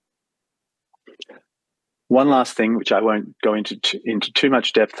 One last thing, which I won't go into too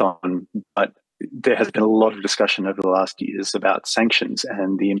much depth on, but there has been a lot of discussion over the last years about sanctions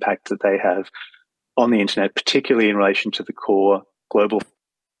and the impact that they have on the internet, particularly in relation to the core global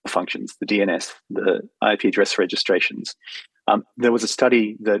functions, the DNS, the IP address registrations. There was a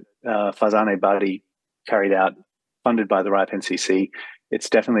study that Farzaneh Badi carried out, funded by the RIPE NCC. It's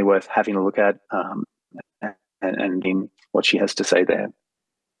definitely worth having a look at and in what she has to say there.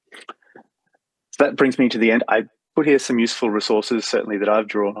 So that brings me to the end. I put here some useful resources, certainly that I've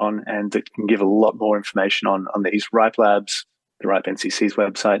drawn on, and that can give a lot more information on these RIPE labs, the RIPE NCC's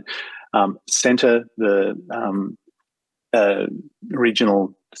website. Center, the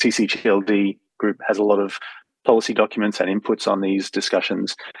regional CCTLD group, has a lot of policy documents and inputs on these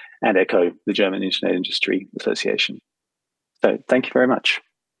discussions, and ECHO, the German Internet Industry Association. So thank you very much.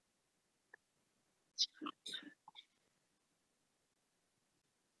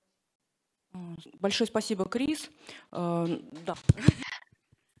 Большое спасибо, Крис. Да.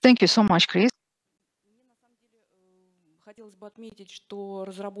 Thank you so much, Chris. Хотелось бы отметить, что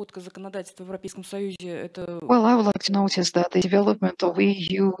разработка законодательства в Европейском Союзе это. Well, I would like to notice that the development of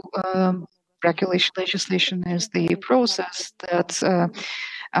EU legislation is the process that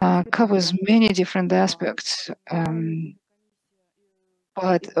covers many different aspects.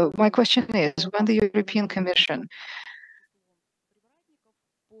 But my question is, when the European Commission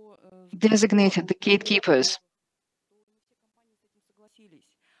designated the gatekeepers,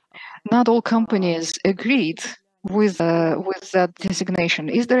 not all companies agreed with that designation.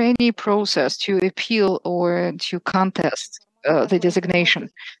 Is there any process to appeal or to contest the designation?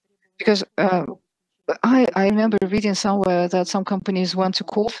 Because I remember reading somewhere that some companies went to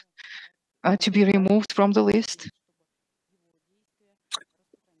court to be removed from the list.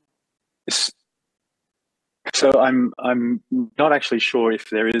 So I'm not actually sure if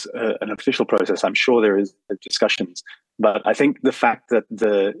there is an official process. I'm sure there is discussions, but I think the fact that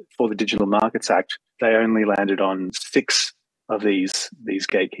for the Digital Markets Act, they only landed on 6 of these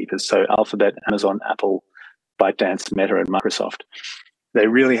gatekeepers. So Alphabet, Amazon, Apple, ByteDance, Meta, and Microsoft. They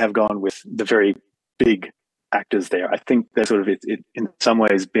really have gone with the very big actors there. I think there's sort of it in some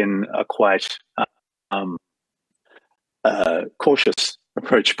ways been a quite cautious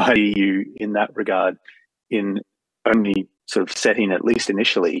approach by the EU in that regard, in only sort of setting, at least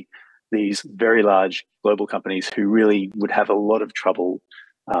initially, these very large global companies who really would have a lot of trouble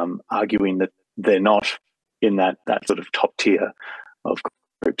arguing that they're not in that sort of top tier of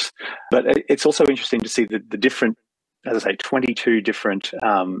groups. But it's also interesting to see the different as I say, 22 different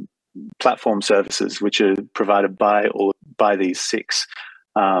platform services which are provided by these 6,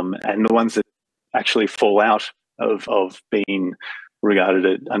 and the ones that actually fall out of being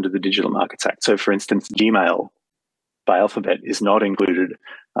regarded under the Digital Markets Act. So, for instance, Gmail by Alphabet is not included,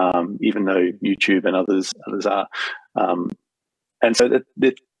 even though YouTube and others are. And so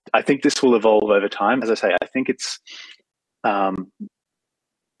that I think this will evolve over time. As I say, I think it's a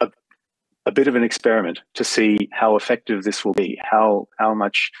bit of an experiment to see how effective this will be, how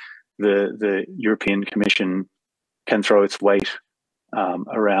much the European Commission can throw its weight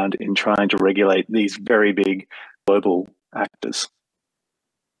around in trying to regulate these very big global actors.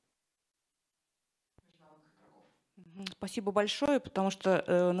 Спасибо большое, потому что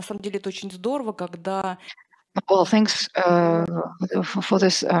на самом деле это очень здорово, когда... Well, thanks for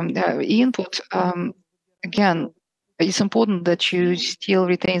this input. Again, it's important that you still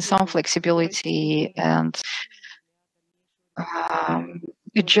retain some flexibility and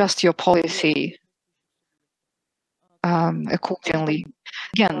adjust your policy accordingly.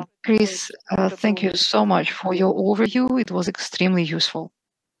 Again, Chris, thank you so much for your overview. It was extremely useful.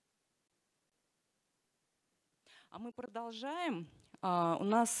 А мы продолжаем. У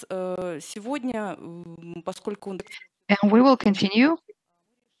нас сегодня, поскольку... And we will continue.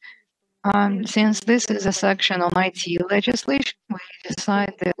 Since this is a section on IT legislation, we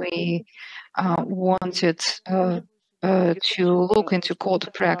decided that we wanted to look into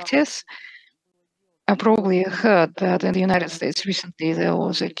court practice. I probably heard that in the United States recently there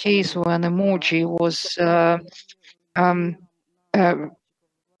was a case where an emoji was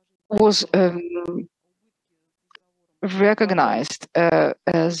recognized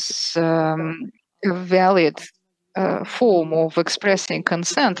as a valid form of expressing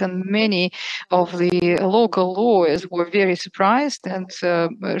consent, and many of the local lawyers were very surprised and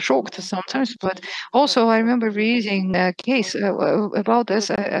shocked sometimes. But also, I remember reading a case about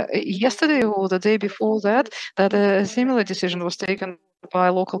this yesterday or the day before that a similar decision was taken by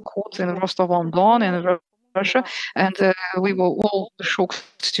a local court in Rostov-on-Don in Russia, and we were all shocked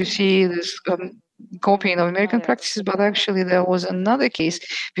to see this copying of American practices, but actually there was another case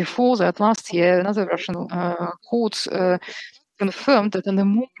before that last year. Another Russian court confirmed that an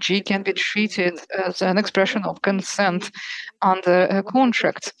emoji can be treated as an expression of consent under a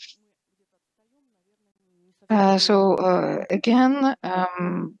contract. Again,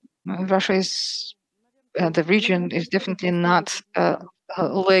 Russia is, the region is definitely not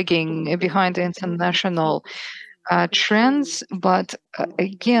lagging behind the international trends, but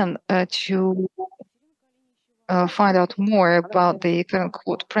again, to find out more about the current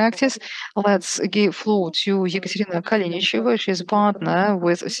court practice, let's give floor to Ekaterina Kalinicheva. She's a partner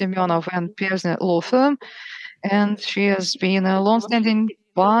with Semenov&Pevzner law firm, and she has been a long-standing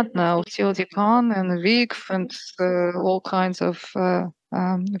partner of TLDCON and WIGF and all kinds of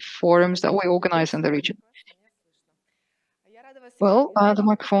forums that we organize in the region. Well, the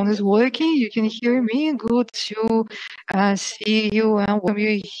microphone is working. You can hear me. Good to see you and welcome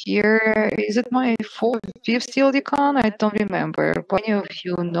you here. Is it my 5th TLDCON? I don't remember. But many of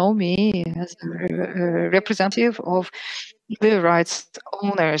you know me as a representative of the rights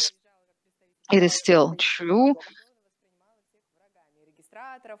owners. It is still true.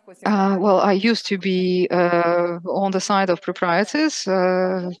 Well, I used to be on the side of proprietors,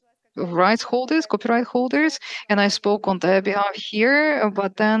 rights holders, copyright holders, and I spoke on their behalf here,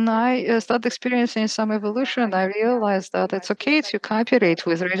 but then I started experiencing some evolution. I realized that it's okay to cooperate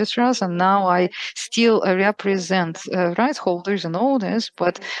with registrars, and now I still represent rights holders and owners,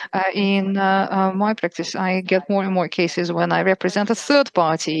 but in my practice, I get more and more cases when I represent a third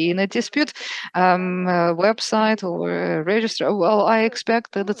party in a dispute, website or a registrar. Well, I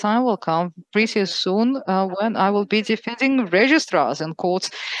expect that the time will come pretty soon when I will be defending registrars in courts.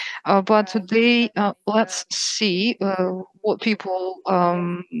 But today, let's see what people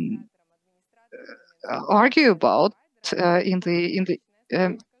argue about in the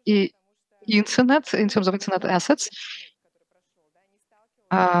internet, in terms of internet assets.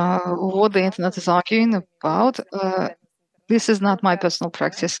 What the internet is arguing about. This is not my personal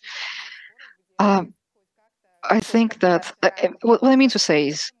practice. I think that what I mean to say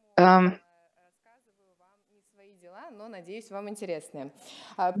is. These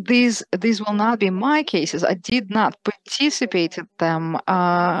will not be my cases. I did not participate in them.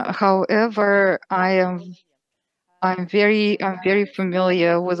 However, I'm very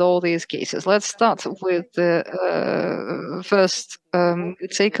familiar with all these cases. Let's start with the first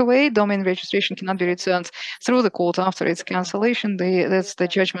takeaway. Domain registration cannot be returned through the court after its cancellation. That's the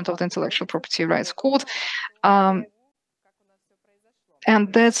judgment of the Intellectual Property Rights Court.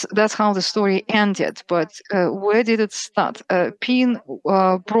 And that's how the story ended. But where did it start? PIN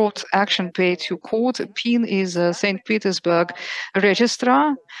brought Action Pay to court. PIN is a St. Petersburg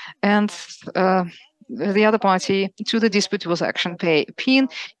registrar, and the other party to the dispute was Action Pay. PIN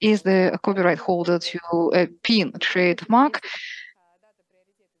is the copyright holder to a PIN trademark.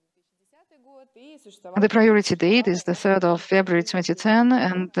 The priority date is the 3rd of February 2010,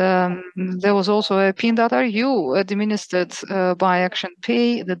 and there was also a PIN.ru administered by Action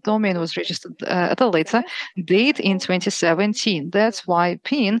Pay. The domain was registered at a later date in 2017. That's why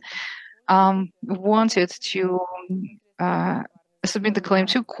PIN wanted to submit the claim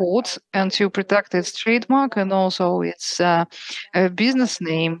to court and to protect its trademark and also its business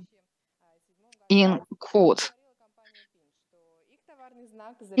name in court.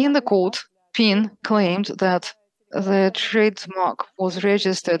 In the court, PIN claimed that the trademark was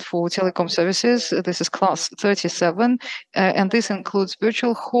registered for telecom services. This is class 37, and this includes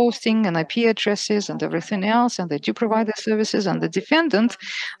virtual hosting and IP addresses and everything else, and they do provide the services. And the defendant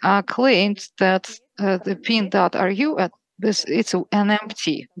claimed that the PIN.ru it's an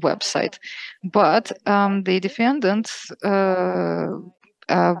empty website, but the defendant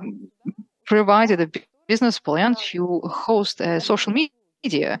provided a business plan to host a social media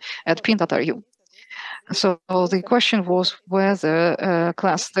at PIN.ru. So the question was whether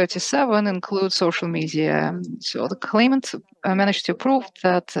class 37 includes social media. So the claimant managed to prove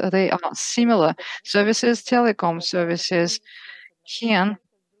that they are similar services. Telecom services can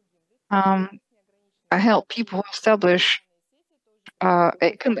help people establish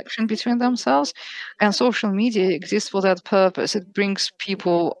a connection between themselves, and social media exists for that purpose. It brings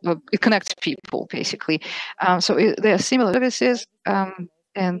people, it connects people, basically. So there are similar services,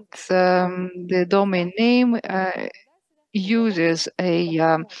 and the domain name uses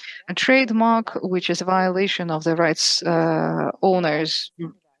a trademark, which is a violation of the rights owner's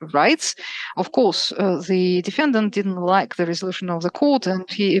rights. Of course, the defendant didn't like the resolution of the court and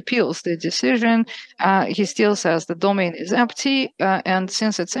he appeals the decision. He still says the domain is empty, and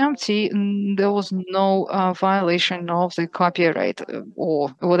since it's empty, there was no violation of the copyright or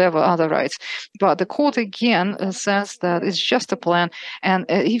whatever other rights. But the court again says that it's just a plan, and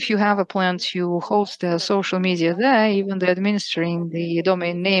if you have a plan to host a social media there, even the administering the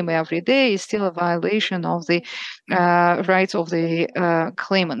domain name every day is still a violation of the rights of the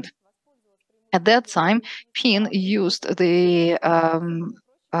claimant. At that time, PIN used the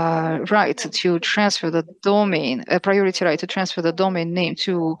right to transfer the domain, a priority right to transfer the domain name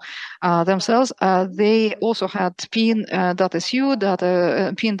to themselves. They also had PIN.su,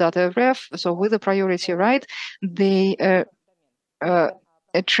 PIN.ref. So with the priority right, they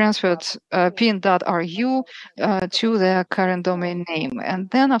transferred PIN.ru to their current domain name. And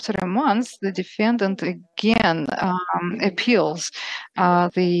then after a month, the defendant again appeals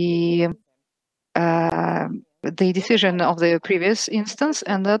the decision of the previous instance,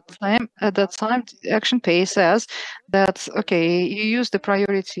 and at that time, Action Pay says that, okay, you use the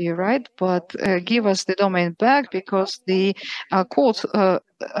priority right, but give us the domain back because the court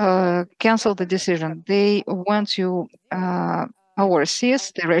canceled the decision. They went to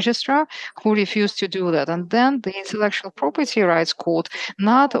overseas, the registrar, who refused to do that. And then the Intellectual Property Rights Court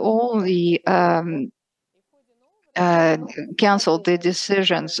not only canceled the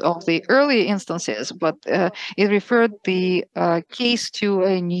decisions of the early instances, but it referred the case to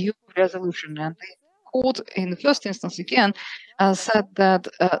a new resolution. And the court, in the first instance again, said that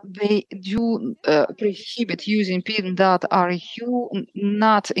they do prohibit using PIN.ru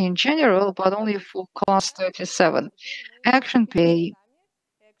not in general, but only for class 37. Action Pay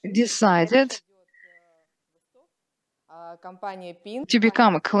decided to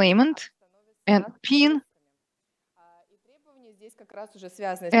become a claimant, and PIN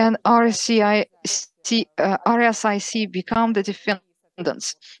and RSIC become the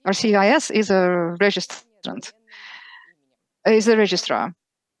defendants. RCIS is a registrant, is a registrar.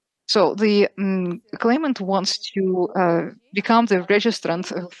 So the claimant wants to become the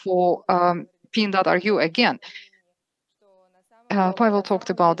registrant for PIN.ru again. Pavel talked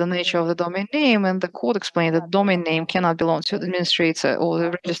about the nature of the domain name, and the court explained that domain name cannot belong to the administrator or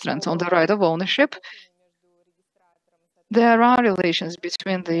the registrant on the right of ownership. There are relations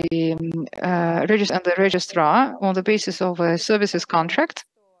between the registrar and the registrar on the basis of a services contract,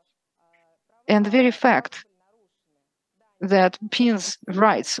 and the very fact that PIN's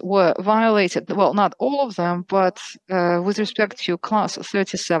rights were violated, well, not all of them, but with respect to class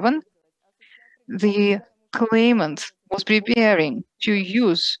 37, the claimant was preparing to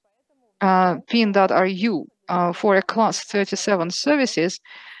use PIN.ru for a class 37 services.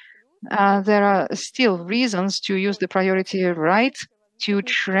 There are still reasons to use the priority right to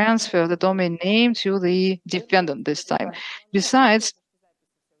transfer the domain name to the defendant this time. Besides,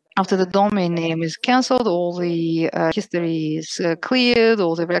 after the domain name is cancelled, all the history is cleared,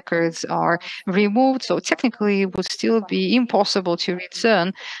 all the records are removed. So technically, it would still be impossible to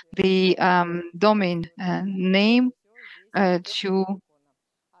return the domain name to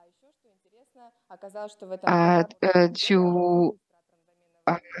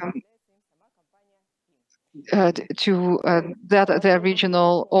the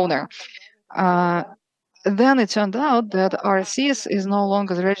original owner. Then it turned out that RCS is no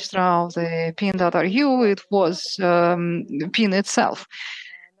longer the registrar of the pin.ru, it was pin itself.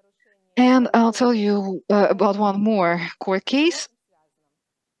 And I'll tell you about one more court case.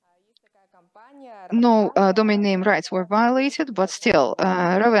 No domain name rights were violated, but still,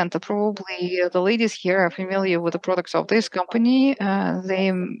 Raventa, probably the ladies here are familiar with the products of this company.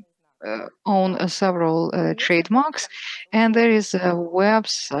 They own several trademarks, and there is a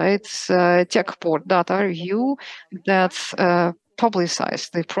website, techport.ru, that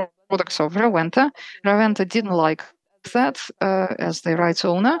publicized the products of Raventa. Raventa didn't like that as the rights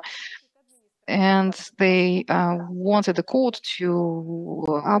owner, and they wanted the court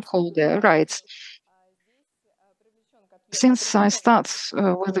to uphold their rights. Since I start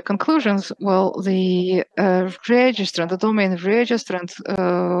with the conclusions, well, the registrant, the domain registrant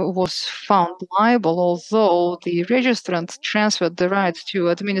was found liable, although the registrant transferred the right to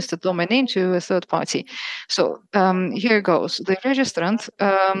administer domain name to a third party. So here goes. The registrant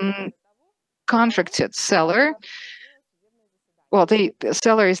contracted seller. Well, the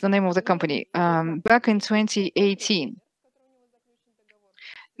seller is the name of the company. Back in 2018,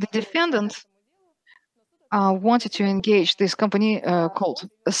 the defendant wanted to engage this company called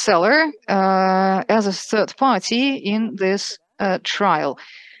Seller as a third party in this trial.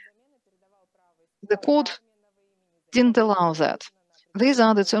 The court didn't allow that. These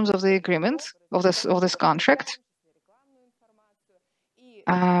are the terms of the agreement of this contract.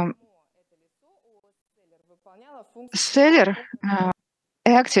 Seller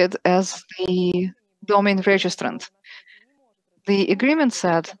acted as the domain registrant. The agreement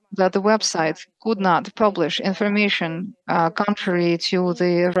said that the website could not publish information contrary to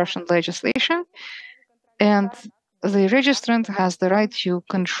the Russian legislation, and the registrant has the right to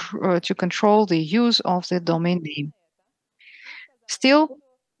control the use of the domain name. Still,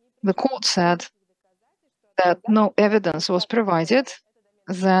 the court said that no evidence was provided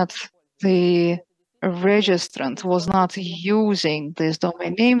that the registrant was not using this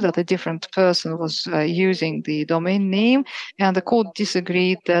domain name, that a different person was using the domain name, and the court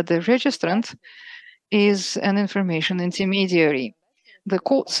disagreed that the registrant is an information intermediary. The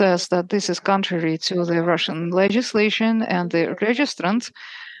court says that this is contrary to the Russian legislation, and the registrant,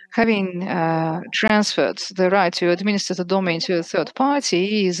 having transferred the right to administer the domain to a third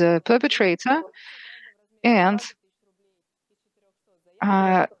party, is a perpetrator, and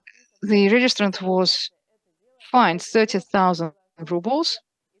the registrant was fined 30,000 rubles,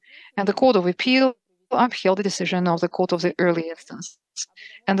 and the Court of Appeal upheld the decision of the Court of the early instance.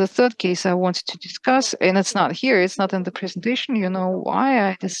 And the third case I wanted to discuss, and it's not here, it's not in the presentation, you know why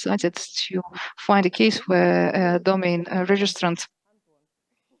I decided to find a case where a domain registrant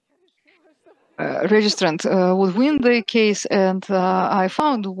would win the case, and I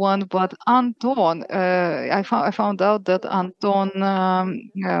found one, but Anton, I found out that Anton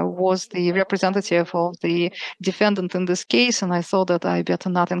was the representative of the defendant in this case, and I thought that I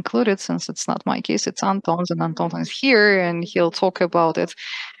better not include it since it's not my case, it's Anton's, and Anton is here, and he'll talk about it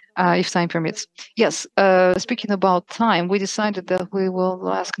if time permits. Yes, speaking about time, we decided that we will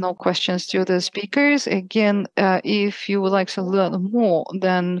ask no questions to the speakers. Again, if you would like to learn more,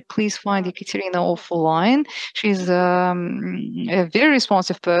 then please find Ekaterina offline. She's a very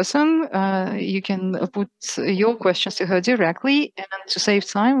responsive person. You can put your questions to her directly. And to save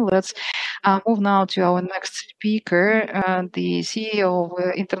time, let's move now to our next speaker, the CEO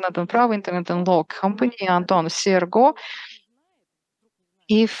of Internet and Pravo, Internet and Law company, Anton Sergo.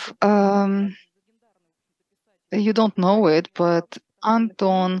 If you don't know it, but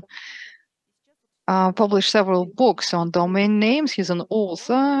Anton published several books on domain names. He's an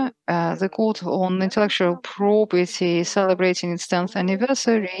author. The Court on Intellectual Property celebrating its 10th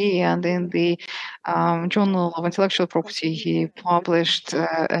anniversary, and in the Journal of Intellectual Property, he published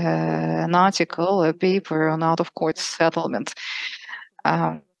an article, a paper on out-of-court settlement.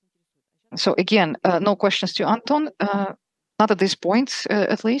 So again, no questions to Anton. Not at this point,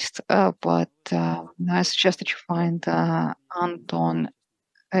 at least, but I suggest that you find Anton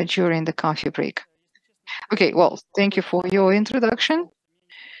during the coffee break. Okay, well, thank you for your introduction.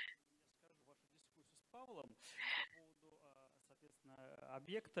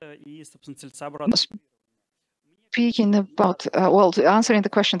 Speaking about, well, answering the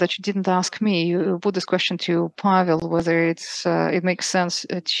question that you didn't ask me, you put this question to Pavel, whether it makes sense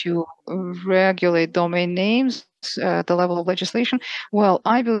to regulate domain names at the level of legislation. Well,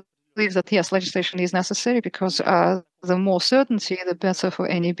 I believe that, yes, legislation is necessary because the more certainty, the better for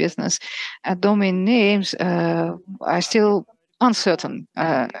any business. Domain names are still uncertain.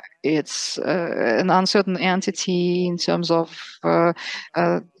 It's an uncertain entity in terms of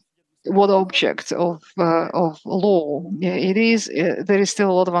what object of law it is. There is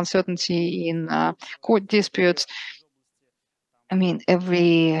still a lot of uncertainty in court disputes. I mean,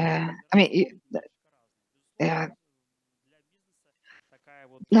 there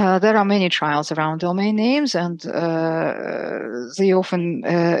are many trials around domain names, and they often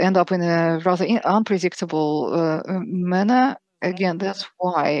end up in a rather unpredictable manner. Again, that's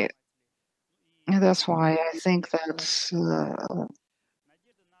why I think that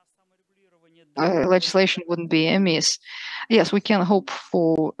legislation wouldn't be amiss. Yes, we can hope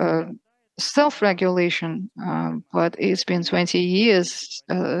for self-regulation, but it's been 20 years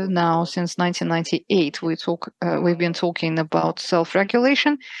now since 1998. We've been talking about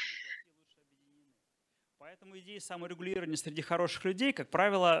self-regulation.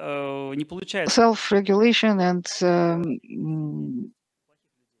 Self-regulation and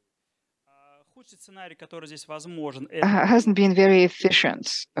hasn't been very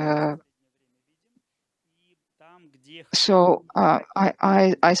efficient. So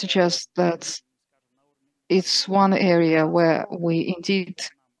I suggest that it's one area where we indeed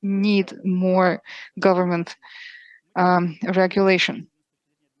need more government regulation.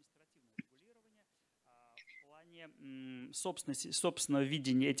 Собственно,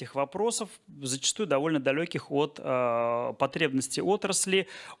 видение этих вопросов зачастую довольно далеких от потребностей отрасли,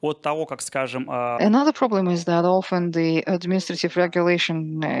 от того, как, скажем... Another problem is that often the administrative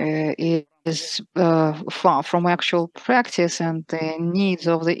regulation is far from actual practice and the needs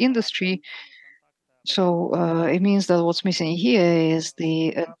of the industry. So it means that what's missing here is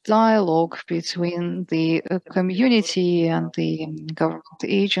the dialogue between the community and the government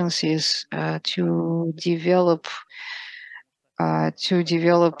agencies to develop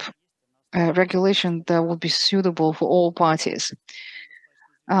regulation that would be suitable for all parties.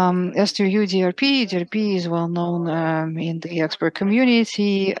 As to UDRP, UDRP is well known in the expert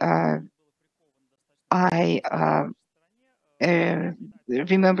community. I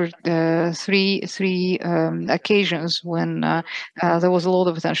remember three occasions when there was a lot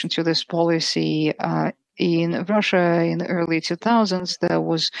of attention to this policy. In Russia in the early 2000s, there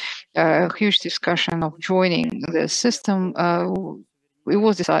was a huge discussion of joining the system. It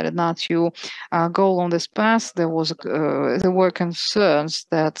was decided not to go on this path. There were concerns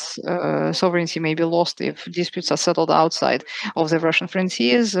that sovereignty may be lost if disputes are settled outside of the Russian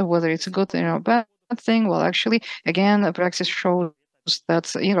frontiers, whether it's a good thing or a bad thing. Well, actually, again, the practice shows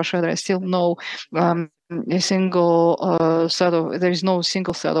that in Russia there is still no there is no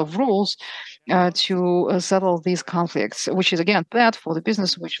single set of rules to settle these conflicts, which is again bad for the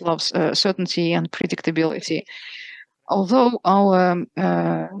business, which loves certainty and predictability. Although our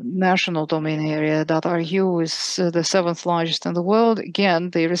national domain area, .ru, is the 7th largest in the world,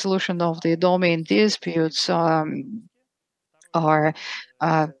 again, the resolution of the domain disputes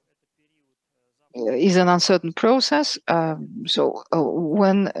is an uncertain process. So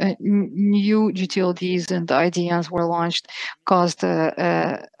when new GTLDs and IDNs were launched, caused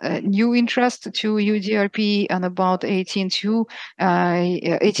a new interest to UDRP, and about 18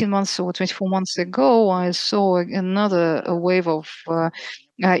 months or 24 months ago, I saw another wave of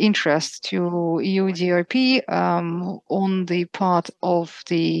interest to UDRP on the part of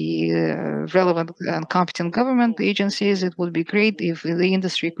the relevant and competent government agencies. It would be great if the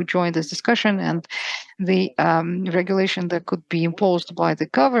industry could join this discussion, and the regulation that could be imposed by the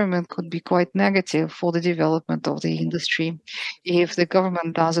government could be quite negative for the development of the industry if the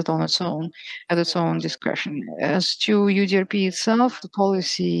government does it on its own, at its own discretion. As to UDRP itself, the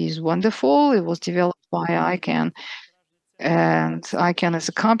policy is wonderful. It was developed by ICANN. And ICANN is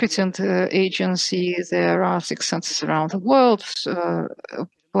a competent agency. There are 6 centers around the world.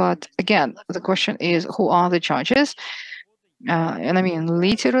 But again, the question is, who are the judges? And I mean,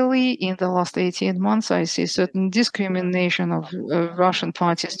 literally, in the last 18 months, I see certain discrimination of Russian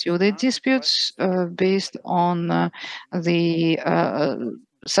parties to the disputes based on the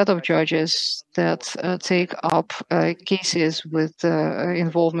set of judges that take up cases with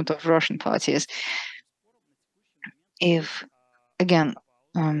involvement of Russian parties. If, again,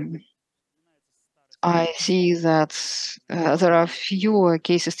 I see that there are fewer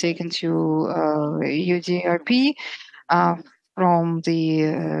cases taken to UDRP. from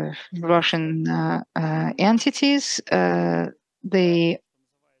the Russian entities. They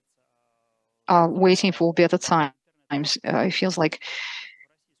are waiting for better times. It feels like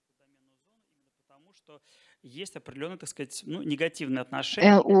есть определенные, так сказать, негативные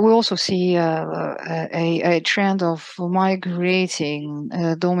отношения. we also see a trend of migrating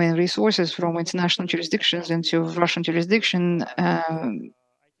domain resources from international jurisdictions into Russian jurisdiction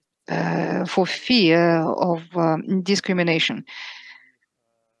for fear of discrimination.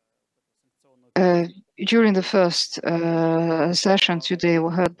 During the first session today,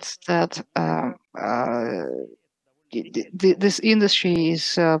 we heard that this industry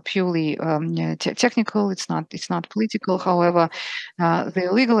is purely technical. It's not political. However, the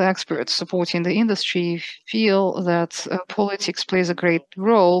legal experts supporting the industry feel that politics plays a great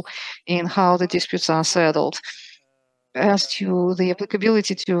role in how the disputes are settled. As to the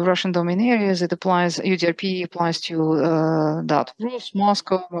applicability to Russian domain areas, it applies, UDRP applies to .rus,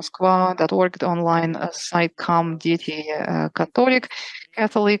 Moscow, Moskva, .org, online site, com, DT, Catholic.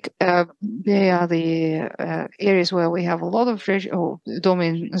 They are the areas where we have a lot of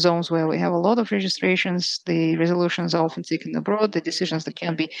domain zones where we have a lot of registrations. The resolutions are often taken abroad. The decisions that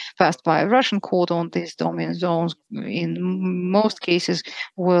can be passed by a Russian court on these domain zones, in most cases,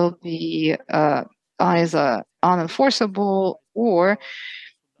 will be either unenforceable or,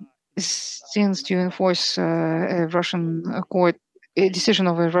 since to enforce a Russian court, a decision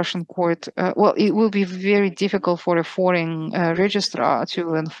of a Russian court, well, it will be very difficult for a foreign registrar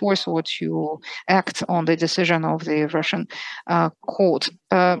to enforce or to act on the decision of the Russian court.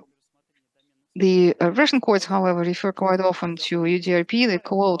 The Russian courts, however, refer quite often to UDRP. They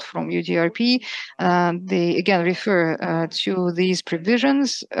quote from UDRP. They again refer to these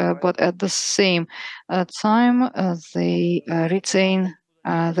provisions, but at the same time, they retain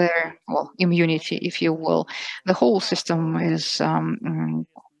their immunity, if you will. The whole system is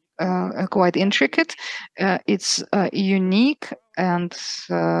quite intricate. It's unique, and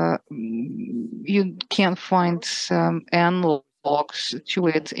you can't find analogs to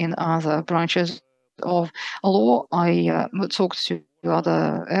it in other branches of law. I talked to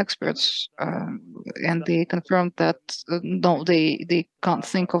other experts, and they confirmed that no, they can't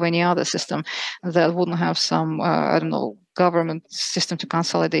think of any other system that wouldn't have some, I don't know, government system to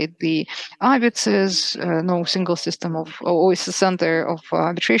consolidate the arbiters, no single system of, or it's a center of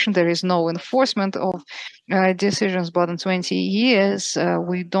arbitration. There is no enforcement of decisions, but in 20 years,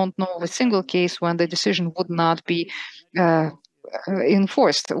 we don't know of a single case when the decision would not be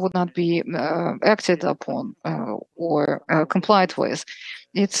enforced, would not be acted upon or complied with.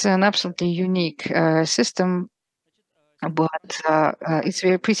 It's an absolutely unique system, but it's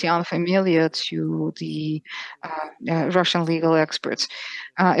pretty unfamiliar to the Russian legal experts.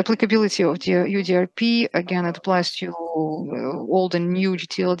 Applicability of the UDRP, again, it applies to old and new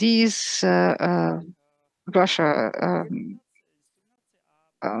TLDs. Russia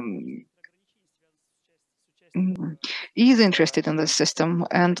is interested in this system,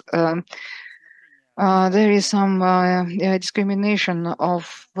 and there is some discrimination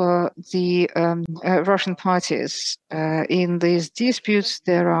of the Russian parties in these disputes.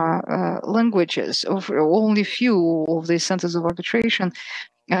 There are languages of only few of the centers of arbitration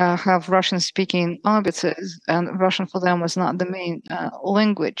have Russian-speaking arbiters, and Russian for them is not the main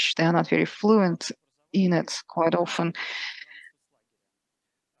language. They are not very fluent in it quite often.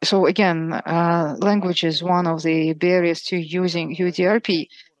 So again, language is one of the barriers to using UDRP.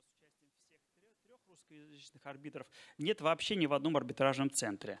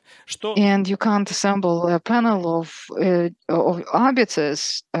 And you can't assemble a panel of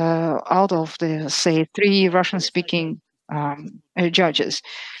arbiters out of the, say, 3 Russian-speaking judges.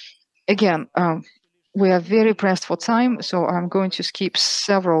 Again, we are very pressed for time, so I'm going to skip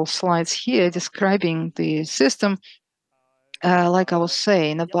several slides here describing the system. Like I was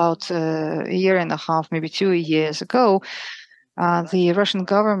saying, about a year and a half, maybe 2 years ago, the Russian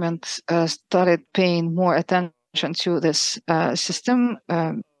government started paying more attention to this system.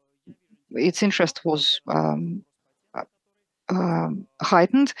 Its interest was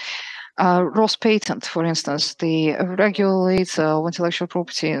heightened. Rospatent, for instance, the regulator of intellectual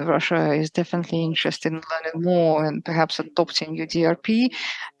property in Russia, is definitely interested in learning more and perhaps adopting UDRP.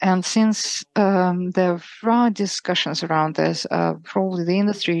 And since there are discussions around this, probably the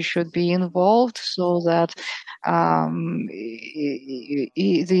industry should be involved so that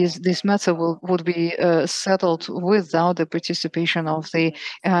this matter would be settled without the participation of the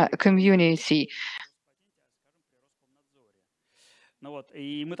community.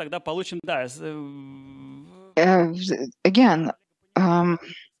 Again,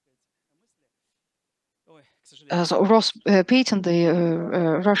 Patent,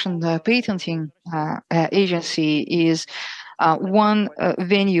 the Russian patenting agency, is one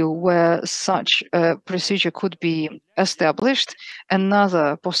venue where such a procedure could be established.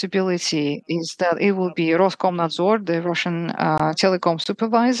 Another possibility is that it will be Roskomnadzor, the Russian telecom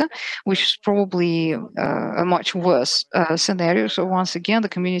supervisor, which is probably a much worse scenario. So once again, the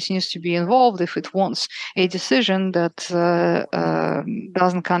community needs to be involved if it wants a decision that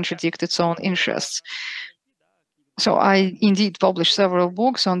doesn't contradict its own interests. So I indeed published several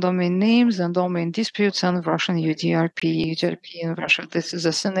books on domain names and domain disputes and Russian UDRP in Russia. This is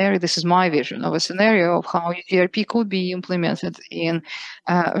a scenario, this is my vision of a scenario of how UDRP could be implemented in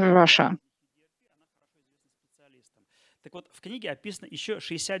Russia. Так вот, в книге описано еще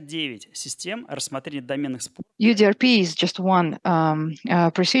 69 систем рассмотрения доменных споров. UDRP is just one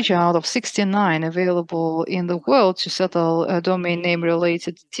procedure out of 69 available in the world to settle domain name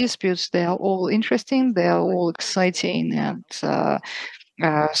related disputes. They are all interesting, they are all exciting and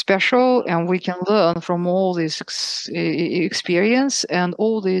special, and we can learn from all this experience, and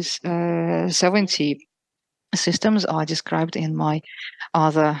all these 70 systems are described in my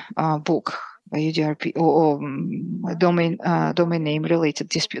other book, UDRP or domain name related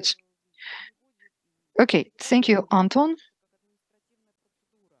disputes. Okay, thank you, Anton.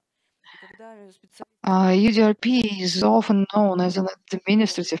 UDRP is often known as an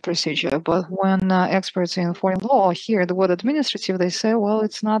administrative procedure, but when experts in foreign law hear the word administrative, they say, well,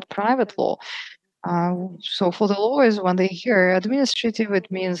 it's not private law. So for the lawyers, when they hear administrative, it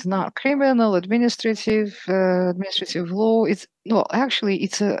means not criminal, administrative law. It's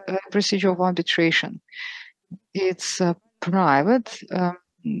a procedure of arbitration. It's a private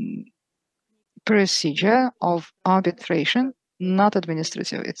procedure of arbitration, not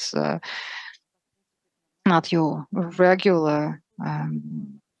administrative. It's not your regular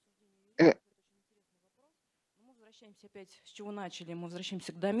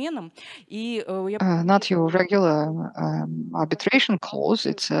not your regular arbitration clause.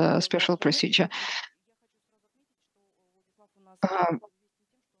 It's a special procedure.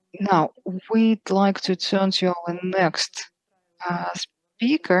 Now, we'd like to turn to our next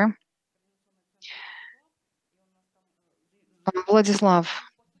speaker, Vladislav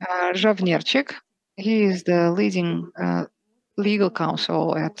Zhavnerchik. He is the leading legal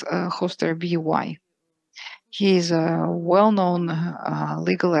counsel at hoster.by. He is a well-known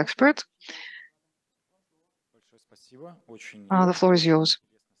legal expert. The floor is yours.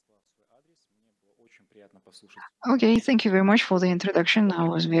 Okay, thank you very much for the introduction. I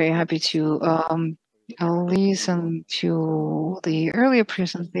was very happy to listen to the earlier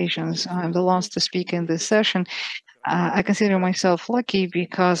presentations. I'm the last to speak in this session. I consider myself lucky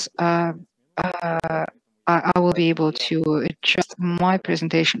because I will be able to adjust my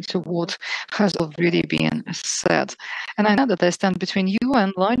presentation to what has already been said. And I know that I stand between you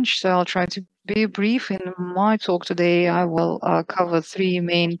and lunch, so I'll try to be brief. In my talk today, I will cover three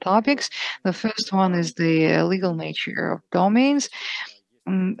main topics. The first one is the legal nature of domains.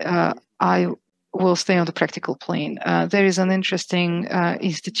 I will stay on the practical plane. There is an interesting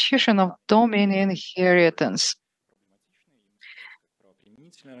institution of domain inheritance.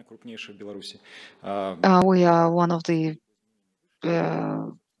 We are one of the we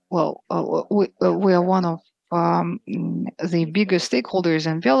are one of the biggest stakeholders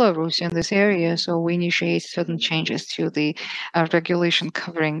in Belarus in this area, so we initiate certain changes to the regulation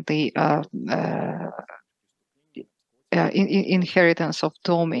covering the inheritance of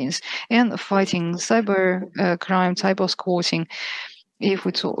domains and fighting cyber crime, cyber squatting. If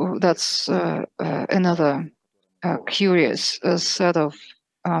we talk, that's another curious set of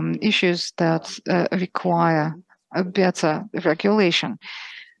issues that require a better regulation.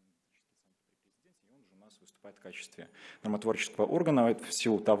 In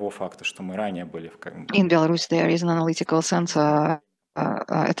Belarus, there is an analytical center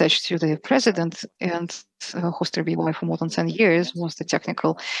attached to the president, and hoster.by for more than 10 years was the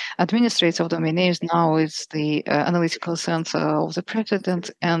technical administrator of domain names. Now it's the analytical center of the president,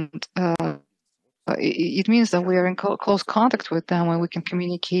 and it means that we are in close contact with them, and we can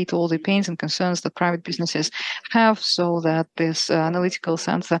communicate all the pains and concerns that private businesses have, so that this analytical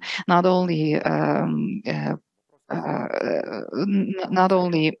center not only not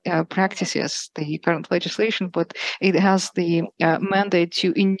only practices the current legislation, but it has the mandate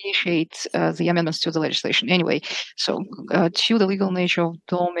to initiate the amendments to the legislation. Anyway, so to the legal nature of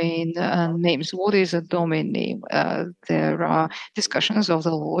domain names. What is a domain name? There are discussions of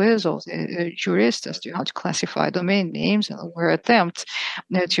the lawyers, of the jurists as to how to classify domain names, and there were attempts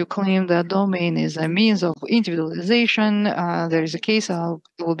to claim that domain is a means of individualization. There is a case I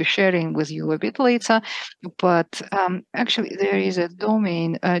will be sharing with you a bit later, but actually there is a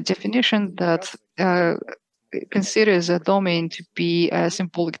domain definition that considers a domain to be a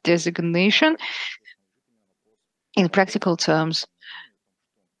symbolic designation. In practical terms,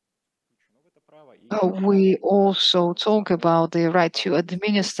 we also talk about the right to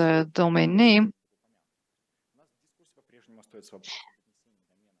administer a domain name.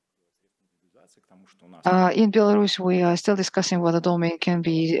 In Belarus, we are still discussing whether domain can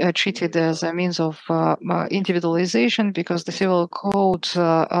be treated as a means of individualization, because the civil code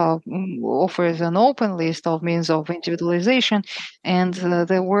offers an open list of means of individualization, and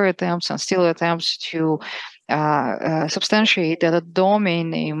there were attempts and still attempts to substantiate that a domain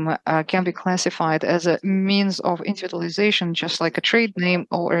name can be classified as a means of individualization, just like a trade name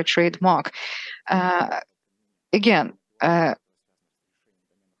or a trademark. Again,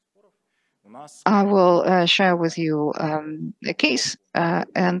 I will share with you a case,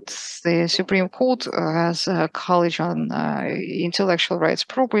 and the Supreme Court has a college on intellectual rights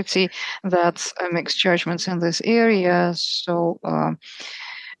property that makes judgments in this area. So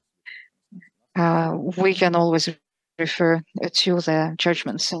we can always refer to the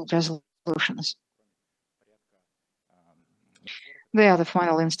judgments and resolutions. They are the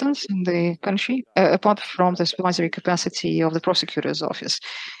final instance in the country, apart from the supervisory capacity of the prosecutor's office.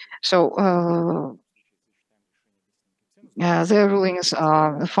 So their rulings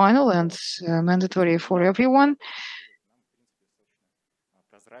are final and mandatory for everyone.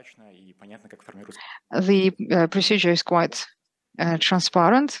 The procedure is quite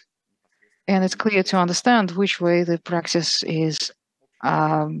transparent, and it's clear to understand which way the practice is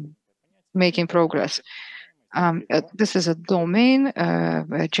making progress. This is a domain,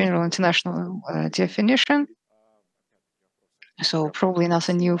 a general international definition, so probably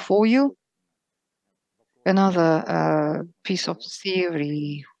nothing new for you. Another piece of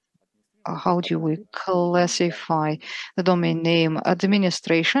theory, how do we classify the domain name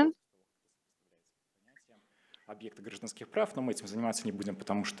administration? Объекты гражданских прав, но мы этим заниматься не будем,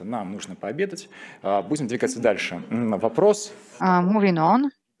 потому что нам нужно пообедать. Будем двигаться дальше. Вопрос. Moving on.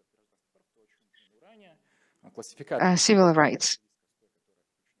 Civil rights.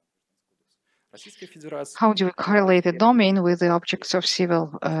 How do we correlate the domain with the objects of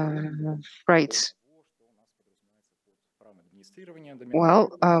civil rights?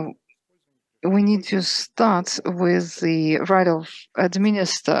 Well, we need to start with the right of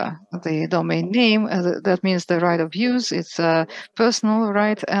administer the domain name. That means the right of use. It's a personal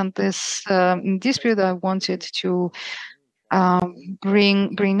right, and this dispute I wanted to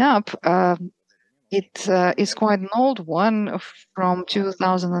bring up. It is quite an old one from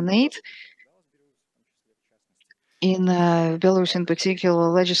 2008. In Belarus, in particular,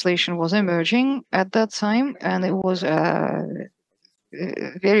 legislation was emerging at that time, and it was a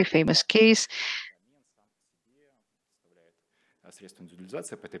very famous case.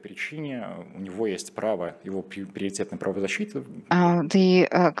 The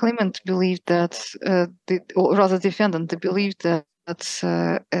claimant believed that, or rather defendant believed that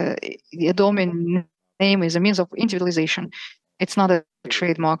the domain name is a means of individualization. It's not a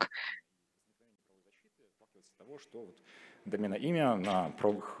trademark. Домена имя на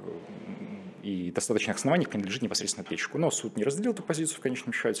правовых и достаточных основаниях принадлежит непосредственно ответчику. Но суд не разделил эту позицию в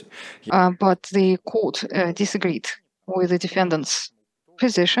конечном счете. But the court disagreed with the defendant's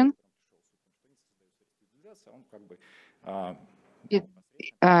position.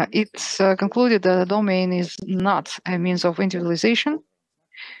 It's concluded that the domain is not a means of individualization,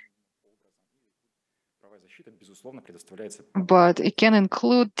 but it can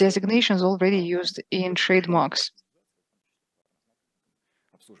include designations already used in trademarks.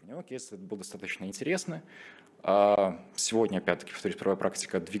 Это было достаточно интересно. Сегодня, опять-таки, повторюсь, правовая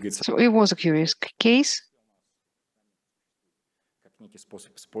практика двигается. So it was a curious case. Как некий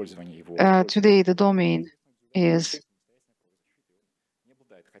способ использования его. Today, the domain is.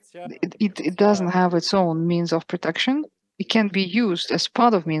 It doesn't have its own means of protection. It can be used as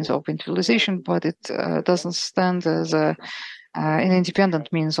part of means of individualization, but it doesn't stand as an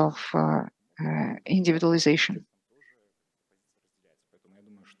independent means of individualization.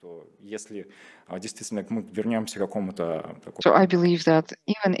 Если действительно мы вернемся к какому-то. So I believe that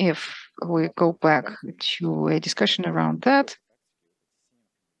even if we go back to a discussion around that,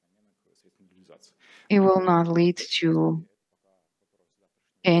 it will not lead to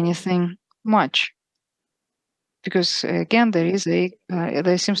anything much. Because again, there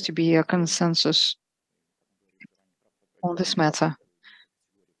seems to be a consensus on this matter.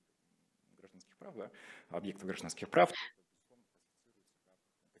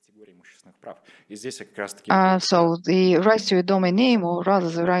 So the right to a domain name, or rather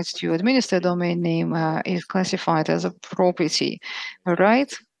the right to administer a domain name, is classified as a property,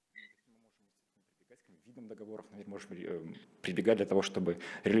 right?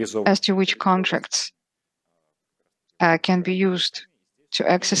 As to which contracts can be used to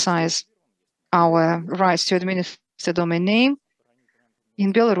exercise our rights to administer domain name.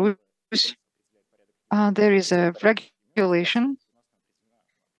 In Belarus, there is a regulation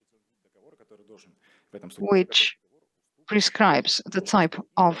which prescribes the type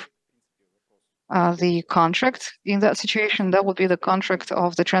of the contract. In that situation, that would be the contract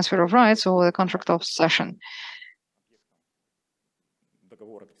of the transfer of rights or the contract of cession.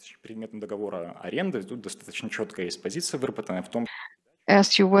 As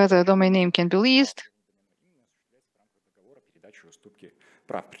to whether a domain name can be leased,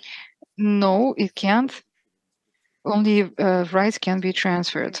 no, it can't. Only rights can be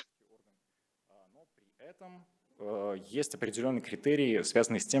transferred. Есть определенные критерии,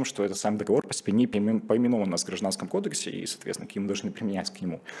 связанные с тем, что это сам договор по себе не поименован у нас в Гражданском кодексе, и, соответственно, какие мы должны применять к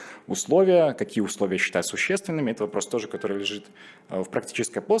нему условия, какие условия считать существенными. Это вопрос тоже, который лежит в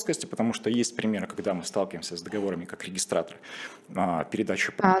практической плоскости, потому что есть примеры, когда мы сталкиваемся с договорами как регистратор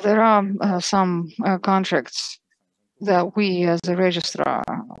передачи. There are some contracts that we as a registrar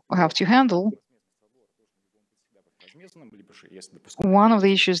have to handle. One of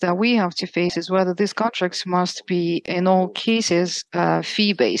the issues that we have to face is whether these contracts must be, in all cases,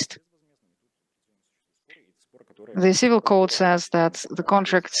 fee-based. The civil code says that the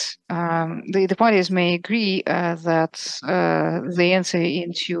contracts, the parties may agree that they enter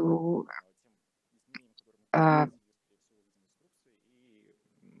into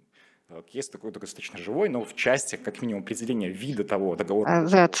Есть такой достаточно живой, но в части, как минимум, определения вида того договора.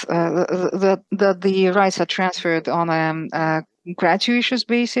 That the rights are transferred on a gratuitous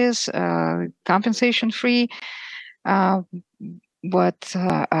basis, compensation-free, but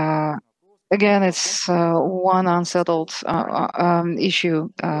again, it's one unsettled issue,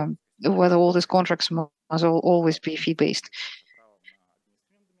 whether all these contracts must always be fee-based.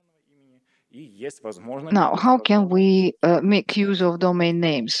 Now, how can we make use of domain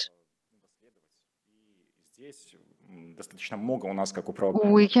names?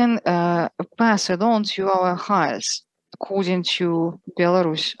 We can pass it on to our heirs according to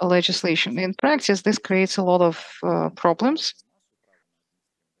Belarus legislation. In practice, this creates a lot of problems.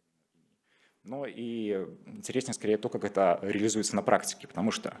 Но и интереснее скорее то, как это реализуется на практике, потому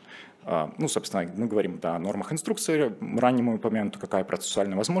что, ну, собственно, мы говорим о нормах инструкции, ранее мы упомянуты, какая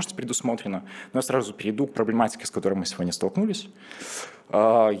процессуальная возможность предусмотрена, но я сразу перейду к проблематике, с которой мы сегодня столкнулись.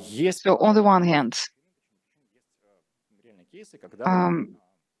 Есть... So, on the one hand,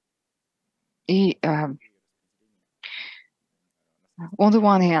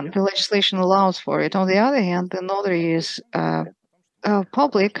 the legislation allows for it. On the other hand, the notary is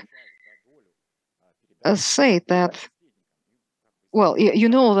public. Say that, well, you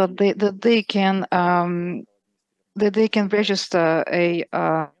know that they can register a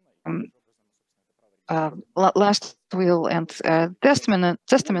last will and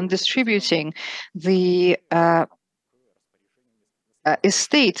testament distributing the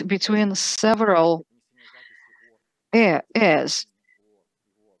estate between several heirs,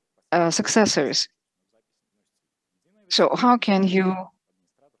 successors. So how can you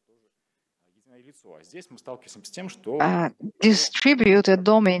distribute a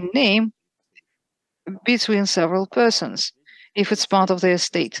domain name between several persons if it's part of the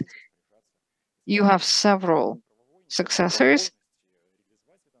estate? You have several successors,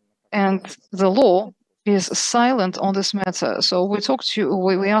 and the law is silent on this matter. So we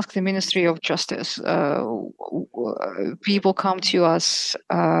ask the Ministry of Justice. People come to us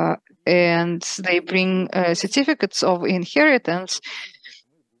and they bring certificates of inheritance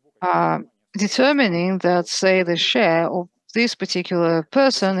determining that, say, the share of this particular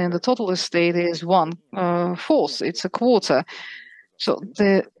person in the total estate is 1/4. It's a quarter. So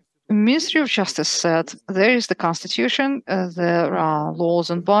the Ministry of Justice said there is the Constitution, there are laws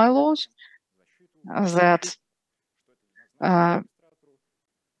and bylaws that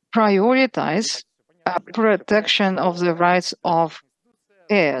prioritize protection of the rights of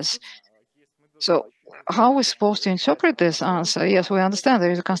heirs. So how are we supposed to interpret this answer? Yes, we understand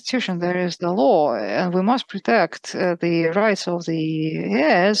there is a constitution, there is the law, and we must protect the rights of the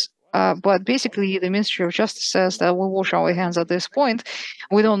heirs. But basically, the Ministry of Justice says that we wash our hands at this point.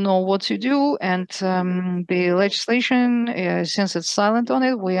 We don't know what to do, and the legislation, since it's silent on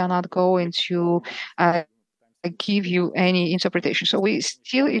it, we are not going to give you any interpretation. So we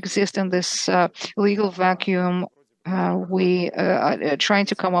still exist in this legal vacuum. We are trying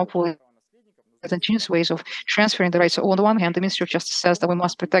to come up with ingenious ways of transferring the rights. So on the one hand, the Ministry of Justice says that we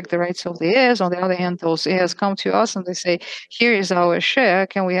must protect the rights of the heirs. On the other hand, those heirs come to us and they say, here is our share.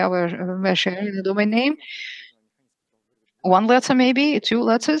 Can we have a share in the domain name? One letter, maybe 2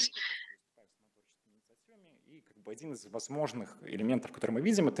 letters. Один из возможных элементов, которые мы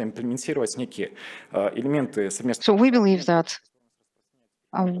видим, это имплементировать некие элементы совместного. So we believe that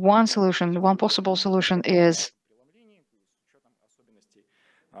one solution, one possible solution is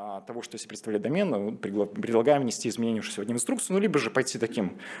того, что если представляет домен, предлагаем внести изменения уже сегодня в инструкцию, ну, либо же пойти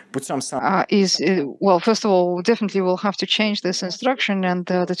таким путем сам. Well, first of all, definitely we'll have to change this instruction, and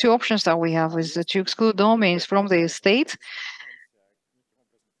the 2 options that we have is to exclude domains from the state.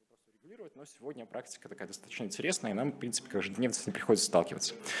 Но сегодня практика такая достаточно интересная, и нам, в принципе, каждодневно с ней приходится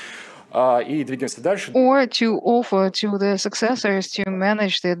сталкиваться. И двигаемся дальше. Or to offer to the successors to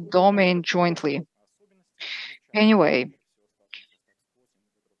manage the domain jointly. Anyway,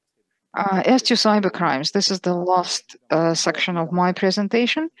 as to cybercrimes, this is the last section of my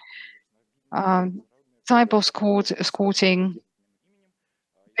presentation. Type of escorting,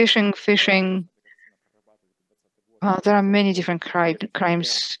 phishing. There are many different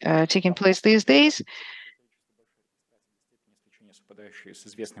crimes taking place these days.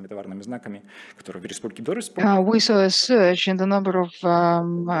 We saw a surge in the number of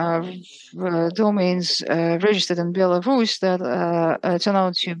domains registered in Belarus that turn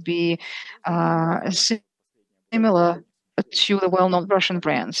out to be similar to the well-known Russian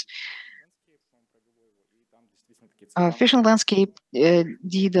brands. Phishing Landscape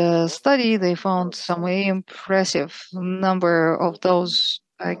did a study. They found some impressive number of those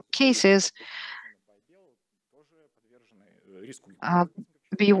cases.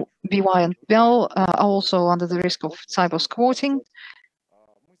 BY and Bell are also under the risk of cyber squatting.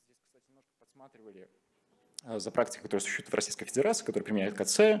 За практикой, которая существует в Российской Федерации, которая применяет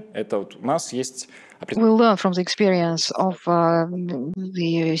КЦ, это вот у нас есть. We learn from the experience of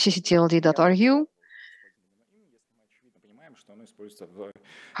the CCTLD.ru.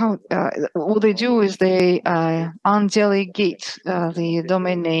 How what they do is they undelegate the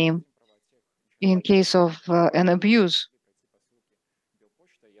domain name in case of an abuse.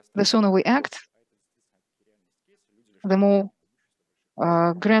 The sooner we act, the more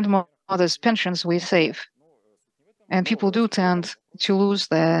grandmothers' pensions we save. And people do tend to lose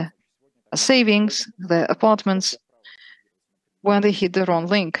their savings, their apartments, when they hit the wrong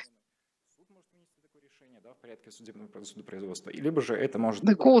link.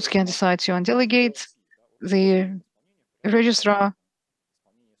 The courts can decide to undelegate, the registrar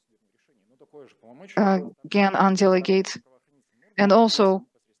can undelegate, and also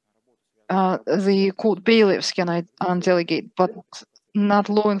the court bailiffs can undelegate, but not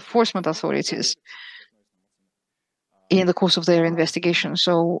law enforcement authorities in the course of their investigation.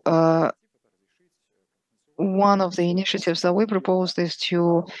 So one of the initiatives that we proposed is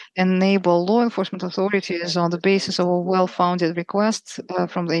to enable law enforcement authorities on the basis of a well-founded request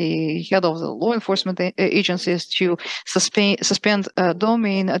from the head of the law enforcement agencies to suspend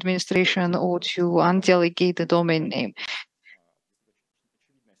domain administration or to undelegate the domain name.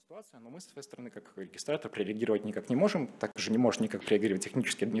 Но мы, с своей стороны, как регистратор, прореагировать никак не можем. Также не может никак прореагировать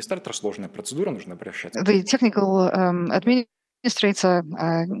технический администратор. Сложная процедура, нужно обращаться. The technical administrator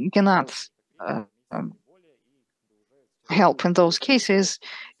cannot help in those cases.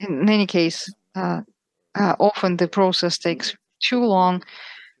 In any case, often the process takes too long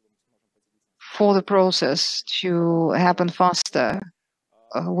for the process to happen faster.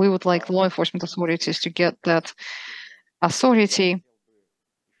 We would like law enforcement authorities to get that authority.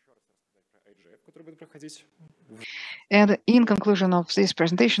 And in conclusion of this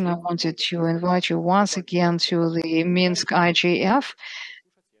presentation, I wanted to invite you once again to the Minsk IGF.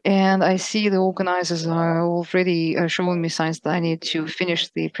 And I see the organizers are already showing me signs that I need to finish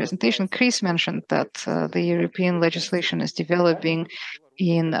the presentation. Chris mentioned that the European legislation is developing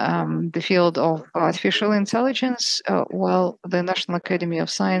in the field of artificial intelligence. Well, the National Academy of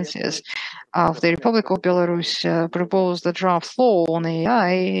Sciences of the Republic of Belarus proposed a draft law on AI,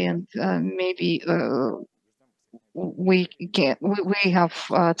 and maybe we have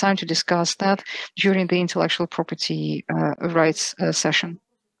time to discuss that during the intellectual property rights session.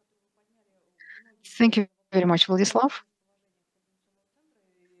 Thank you very much, Vladislav.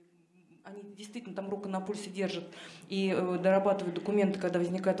 Они действительно там руку на пульсе держат и дорабатывают документы, когда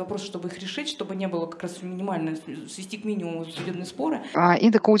возникает вопрос, чтобы их решить, чтобы не было как раз минимально, свести к минимуму судебные споры.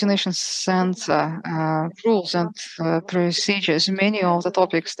 In the coordination center, rules and procedures, many of the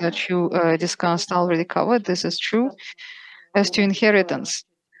topics that you discussed already covered. This is true. As to inheritance,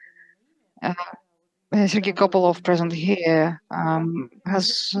 Sergei Kopolov, present here,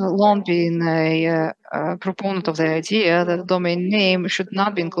 has long been a proponent of the idea that the domain name should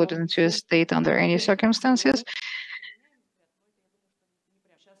not be included into a state under any circumstances.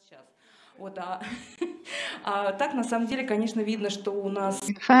 Вот, а так, на самом деле, конечно, видно, что у нас...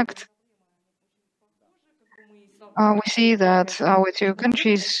 In fact, we see that our two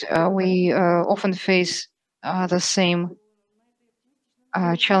countries, we often face the same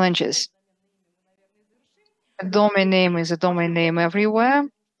challenges. A domain name is a domain name everywhere.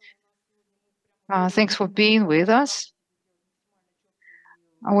 Thanks for being with us.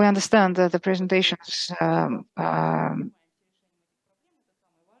 We understand that the presentations,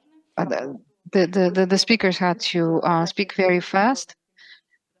 the speakers had to speak very fast.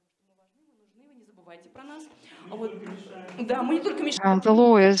 The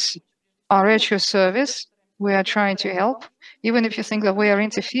lawyers are at your service. We are trying to help. Even if you think that we are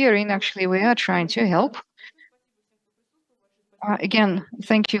interfering, actually we are trying to help. Again,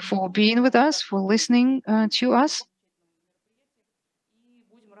 thank you for being with us, for listening to us.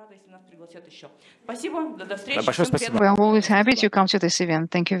 We are always happy to come to this event.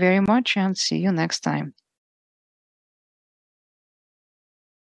 Thank you very much and see you next time.